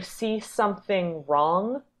 But if you see something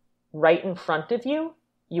wrong right in front of you,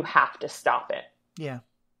 you have to stop it. Yeah.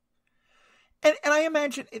 And I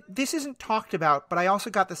imagine this isn't talked about, but I also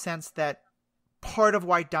got the sense that part of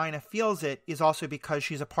why Dinah feels it is also because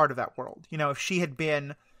she's a part of that world. If she had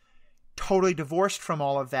been totally divorced from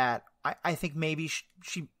all of that, I think maybe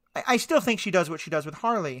I still think she does what she does with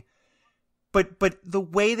Harley, but the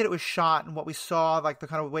way that it was shot and what we saw, like the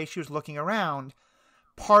kind of way she was looking around,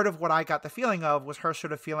 part of what I got the feeling of was her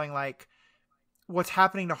sort of feeling like what's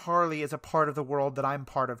happening to Harley is a part of the world that I'm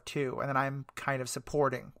part of too, and that I'm kind of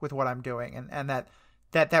supporting with what I'm doing, and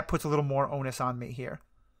that puts a little more onus on me here.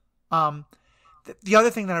 The other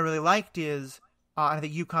thing that I really liked is, and I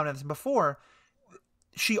think you commented on this before,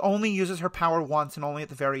 she only uses her power once and only at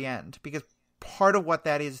the very end, because part of what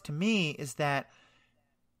that is to me is that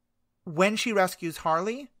when she rescues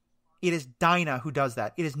Harley, it is Dinah who does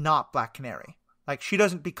that. It is not Black Canary. Like, she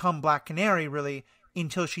doesn't become Black Canary really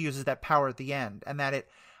until she uses that power at the end. And that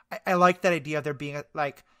I like that idea of there being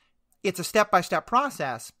it's a step-by-step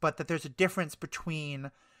process, but that there's a difference between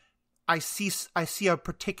I see a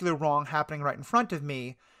particular wrong happening right in front of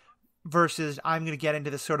me versus I'm going to get into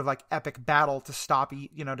this sort of like epic battle to stop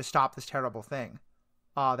this terrible thing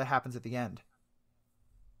that happens at the end.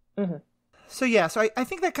 Mm-hmm. So yeah, I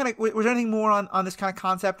think that kind of, was there anything more on this kind of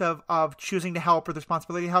concept of choosing to help or the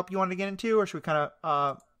responsibility to help you wanted to get into, or should we kind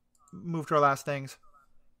of move to our last things?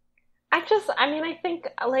 I think,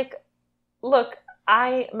 like, look,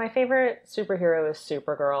 my favorite superhero is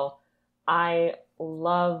Supergirl. I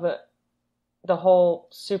love the whole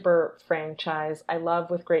super franchise. I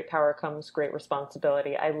love with great power comes great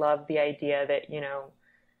responsibility. I love the idea that,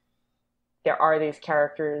 there are these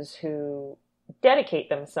characters who dedicate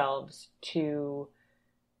themselves to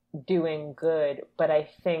doing good, but I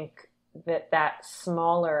think that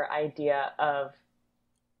smaller idea of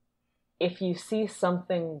if you see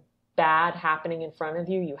something bad happening in front of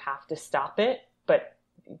you, you have to stop it, but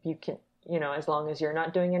you can, as long as you're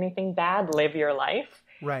not doing anything bad, live your life,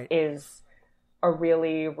 right, is a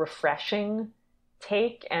really refreshing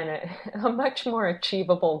take and a much more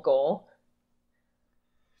achievable goal.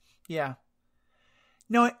 Yeah.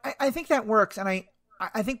 No, I think that works, and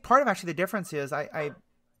I think part of actually the difference is I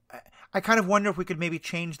kind of wonder if we could maybe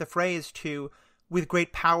change the phrase to with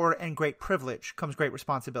great power and great privilege comes great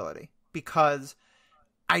responsibility, because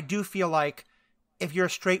I do feel like if you're a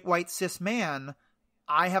straight white cis man,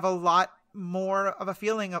 I have a lot more of a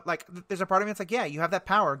feeling of like there's a part of me that's like, yeah, you have that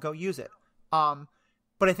power, go use it. But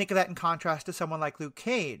I think of that in contrast to someone like Luke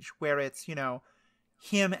Cage, where it's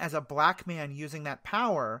him as a black man using that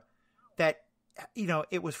power that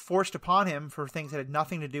it was forced upon him for things that had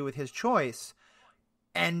nothing to do with his choice.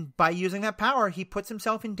 And by using that power, he puts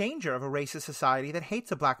himself in danger of a racist society that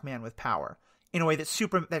hates a black man with power in a way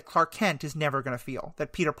that Clark Kent is never going to feel,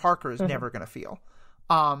 that Peter Parker is never going to feel.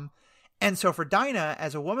 And so for Dinah,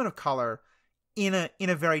 as a woman of color, in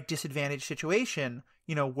a very disadvantaged situation,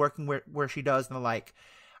 working where she does and the like,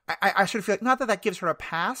 I sort of feel like, not that gives her a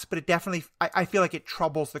pass, but it definitely, I feel like it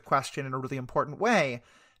troubles the question in a really important way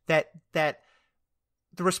that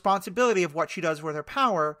the responsibility of what she does with her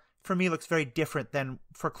power for me looks very different than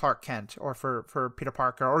for Clark Kent or for Peter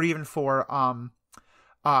Parker or even for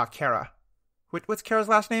Kara. What's Kara's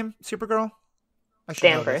last name? Supergirl? I should know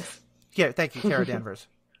Danvers. this. Yeah, thank you, Kara Danvers.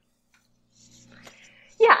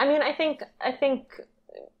 Yeah, I mean, I think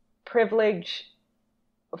privilege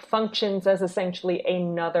functions as essentially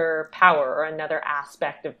another power or another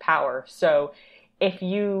aspect of power. So if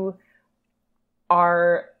you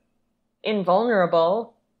are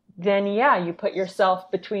invulnerable, then yeah, you put yourself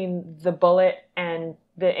between the bullet and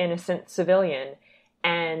the innocent civilian.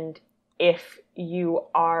 And if you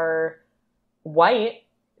are white,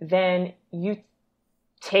 then you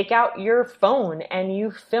take out your phone and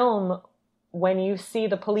you film when you see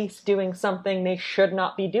the police doing something they should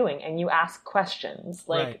not be doing, and you ask questions.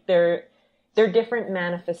 Like, right. they're different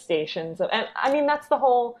manifestations of, and I mean, that's the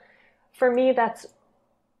whole, for me, that's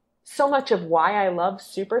so much of why I love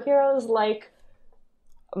superheroes. Like,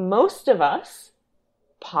 most of us,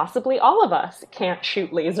 possibly all of us, can't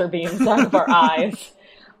shoot laser beams out of our eyes.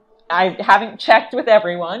 I haven't checked with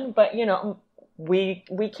everyone, but, you know, we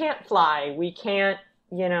can't fly. We can't,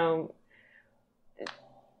 you know,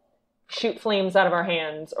 shoot flames out of our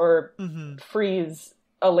hands or freeze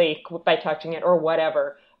a lake by touching it or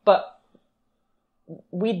whatever. But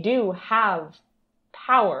we do have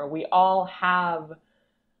power. We all have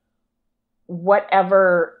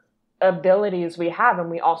whatever abilities we have,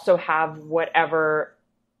 and we also have whatever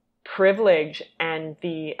privilege and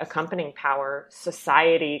the accompanying power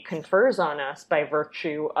society confers on us by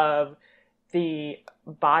virtue of the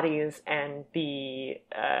bodies and the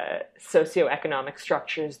socioeconomic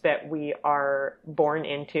structures that we are born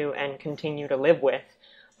into and continue to live with.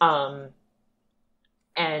 And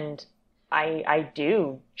I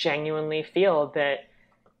do genuinely feel that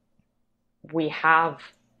we have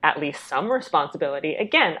at least some responsibility.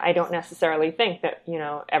 Again, I don't necessarily think that, you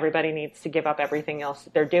know, everybody needs to give up everything else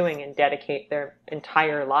that they're doing and dedicate their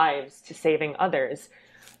entire lives to saving others.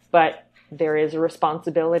 But there is a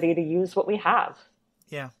responsibility to use what we have.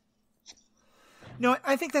 Yeah. No,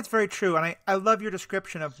 I think that's very true. And I love your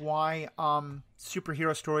description of why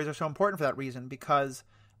superhero stories are so important for that reason. Because,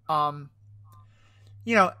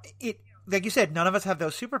 you know, like you said, none of us have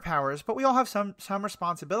those superpowers, but we all have some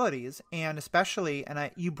responsibilities. And especially,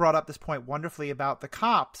 and you brought up this point wonderfully about the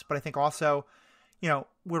cops, but I think also, you know,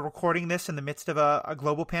 we're recording this in the midst of a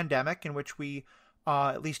global pandemic in which we,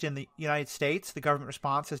 at least in the United States, the government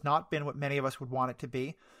response has not been what many of us would want it to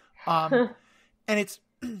be. And it's,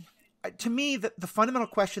 to me, the fundamental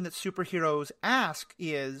question that superheroes ask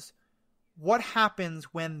is, what happens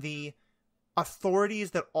when the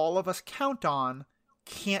authorities that all of us count on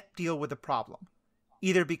can't deal with the problem?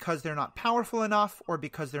 Either because they're not powerful enough, or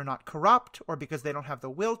because they're not corrupt, or because they don't have the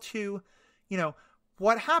will to. You know,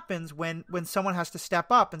 what happens when someone has to step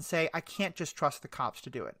up and say, I can't just trust the cops to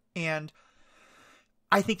do it? And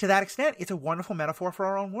I think to that extent, it's a wonderful metaphor for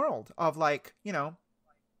our own world of, like, you know,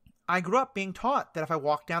 I grew up being taught that if I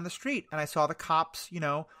walked down the street and I saw the cops, you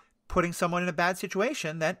know, putting someone in a bad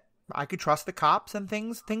situation, that I could trust the cops and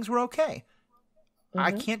things were okay.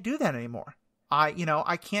 I can't do that anymore.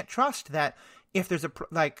 I can't trust that if there's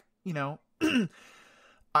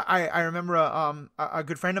I remember a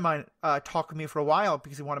good friend of mine talked with me for a while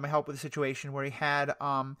because he wanted my help with a situation where he had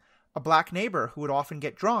a black neighbor who would often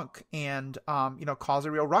get drunk and cause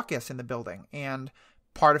a real ruckus in the building. And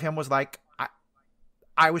part of him was like,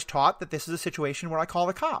 I was taught that this is a situation where I call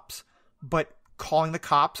the cops, but calling the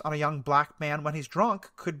cops on a young black man when he's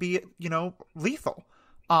drunk could be, you know, lethal.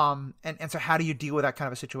 And so how do you deal with that kind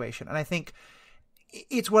of a situation? And I think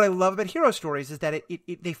it's what I love about hero stories is that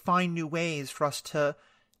they find new ways for us to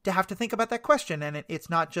have to think about that question. And it's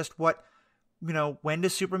not just what, you know, when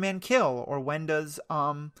does Superman kill, or when does,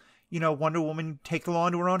 Wonder Woman take the law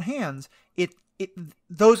into her own hands?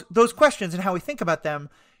 Those questions and how we think about them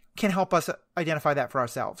can help us identify that for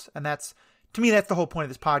ourselves. And that's, to me, that's the whole point of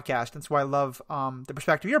this podcast. And so I love the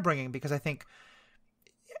perspective you're bringing, because I think,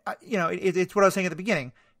 it's what I was saying at the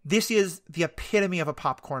beginning. This is the epitome of a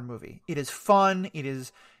popcorn movie. It is fun. It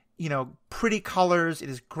is, you know, pretty colors. It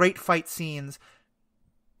is great fight scenes.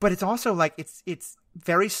 But it's also like, it's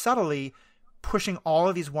very subtly pushing all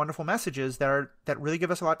of these wonderful messages that really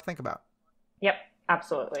give us a lot to think about. Yep,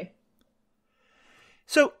 absolutely.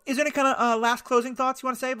 So is there any kind of last closing thoughts you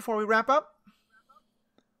want to say before we wrap up?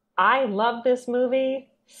 I love this movie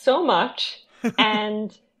so much,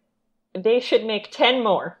 and they should make 10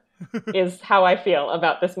 more, is how I feel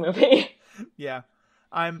about this movie. Yeah,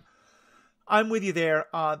 I'm with you there.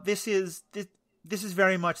 This is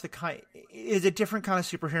very much is a different kind of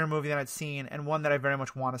superhero movie than I'd seen, and one that I very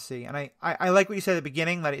much want to see. And I like what you said at the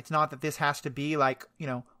beginning, that it's not that this has to be like, you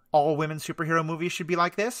know, all women superhero movies should be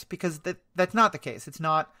like this, because that's not the case. It's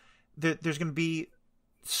not. There's going to be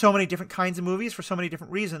so many different kinds of movies for so many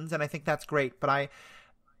different reasons, and I think that's great. But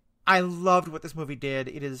I loved what this movie did.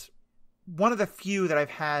 It is one of the few that I've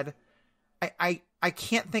had. I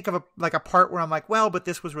can't think of a part where I'm like, well, but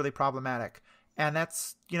this was really problematic. And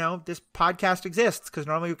that's, this podcast exists because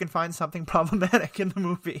normally we can find something problematic in the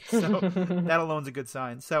movie. So that alone's a good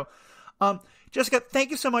sign. So, Jessica,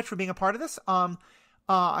 thank you so much for being a part of this.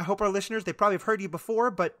 I hope our listeners, they probably have heard you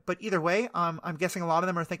before, but either way, I'm guessing a lot of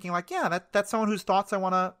them are thinking like, yeah, that's someone whose thoughts I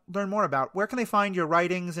want to learn more about. Where can they find your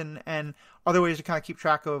writings and other ways to kind of keep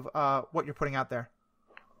track of what you're putting out there?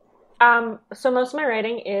 So most of my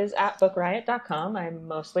writing is at bookriot.com. I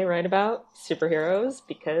mostly write about superheroes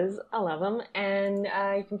because I love them. And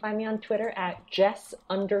you can find me on Twitter at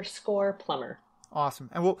Jess_Plummer. Awesome.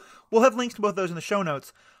 And we'll have links to both those in the show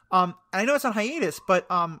notes. I know it's on hiatus, but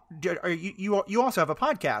you also have a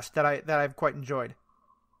podcast that I've quite enjoyed.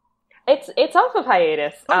 It's off of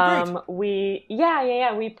hiatus. Oh, great.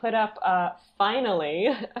 We put up finally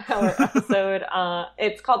our episode.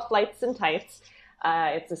 It's called Flights and Tights.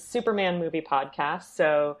 It's a Superman movie podcast.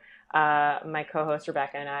 So my co-host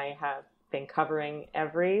Rebecca and I have been covering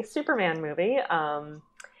every Superman movie.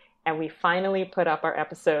 And we finally put up our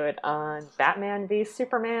episode on Batman v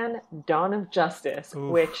Superman: Dawn of Justice,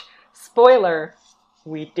 Oof. Which, spoiler,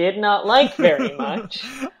 we did not like very much.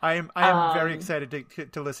 I am very excited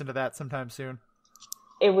to listen to that sometime soon.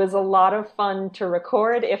 It was a lot of fun to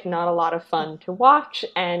record, if not a lot of fun to watch.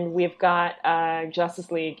 And we've got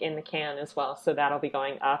Justice League in the can as well. So that'll be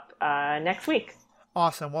going up next week.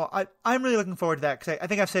 Awesome. Well, I'm really looking forward to that because I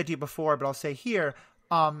think I've said to you before, but I'll say here,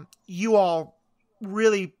 you all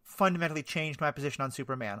really fundamentally changed my position on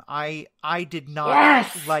Superman. I did not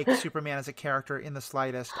like Superman as a character in the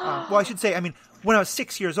slightest. Well, I should say, when I was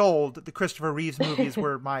 6 years old, the Christopher Reeves movies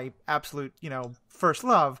were my absolute, first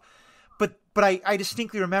love. But I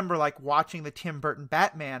distinctly remember watching the Tim Burton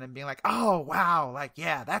Batman and being like, oh, wow.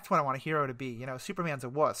 That's what I want a hero to be. Superman's a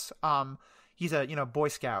wuss. He's a, Boy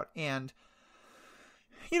Scout. And,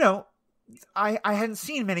 I hadn't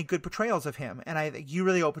seen many good portrayals of him. And you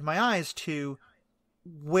really opened my eyes to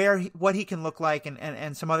what he can look like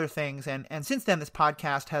and some other things. And since then, this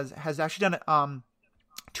podcast has actually done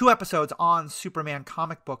 2 episodes on Superman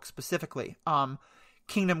comic books specifically,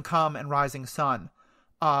 Kingdom Come and Rising Sun.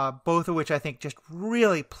 Both of which I think just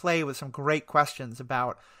really play with some great questions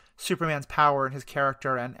about Superman's power and his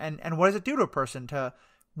character and what does it do to a person to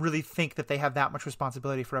really think that they have that much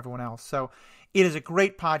responsibility for everyone else. So it is a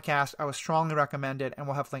great podcast. I would strongly recommend it, and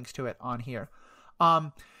we'll have links to it on here.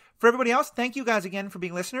 For everybody else, thank you guys again for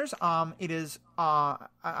being listeners. It is,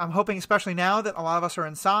 I'm hoping especially now that a lot of us are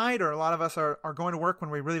inside or a lot of us are going to work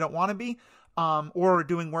when we really don't want to be. Or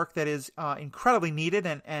doing work that is incredibly needed.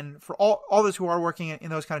 And for all those who are working in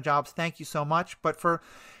those kind of jobs, thank you so much. But for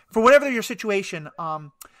whatever your situation,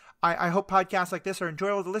 I hope podcasts like this are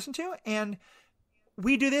enjoyable to listen to. And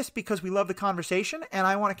we do this because we love the conversation, and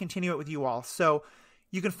I want to continue it with you all. So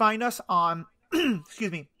you can find us on,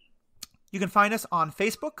 excuse me, you can find us on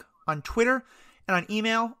Facebook, on Twitter, and on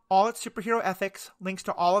email, all at Superhero Ethics. Links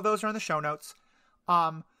to all of those are in the show notes.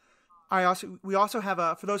 We also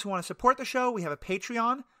have for those who want to support the show, we have a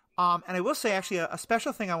Patreon. And I will say actually a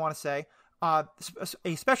special thing I want to say,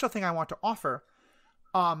 a special thing I want to offer.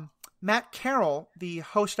 Matt Carroll, the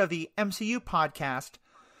host of the MCU podcast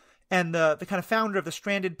and the kind of founder of the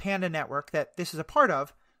Stranded Panda Network that this is a part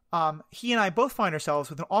of, he and I both find ourselves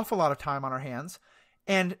with an awful lot of time on our hands.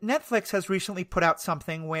 And Netflix has recently put out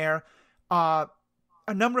something where a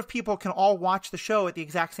number of people can all watch the show at the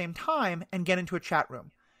exact same time and get into a chat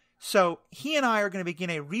room. So he and I are going to begin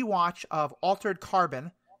a rewatch of Altered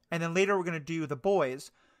Carbon, and then later we're going to do The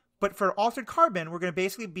Boys. But for Altered Carbon, we're going to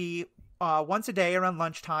basically be once a day around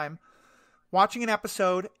lunchtime watching an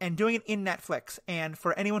episode and doing it in Netflix. And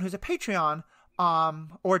for anyone who's a Patreon,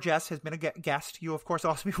 or Jess has been a guest, you of course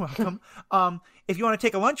also be welcome. If you want to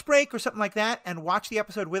take a lunch break or something like that and watch the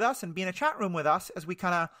episode with us and be in a chat room with us as we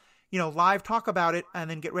kind of, live talk about it and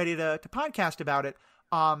then get ready to podcast about it,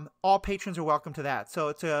 all patrons are welcome to that. So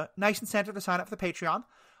it's a nice incentive to sign up for the Patreon.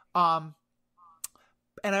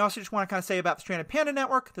 And I also just want to kind of say about the Stranded Panda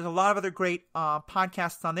Network, there's a lot of other great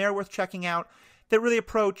podcasts on there worth checking out that really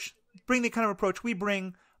bring the kind of approach we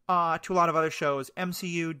bring to a lot of other shows,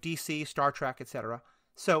 MCU, DC, Star Trek, etc.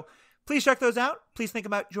 So please check those out. Please think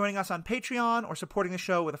about joining us on Patreon or supporting the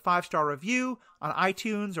show with a 5-star review on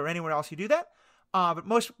iTunes or anywhere else you do that. But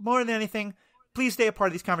more than anything, please stay a part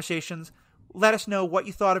of these conversations. Let us know what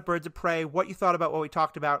you thought of Birds of Prey, what you thought about what we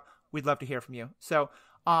talked about. We'd love to hear from you. So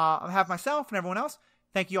on behalf of myself and everyone else,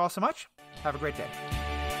 thank you all so much. Have a great day.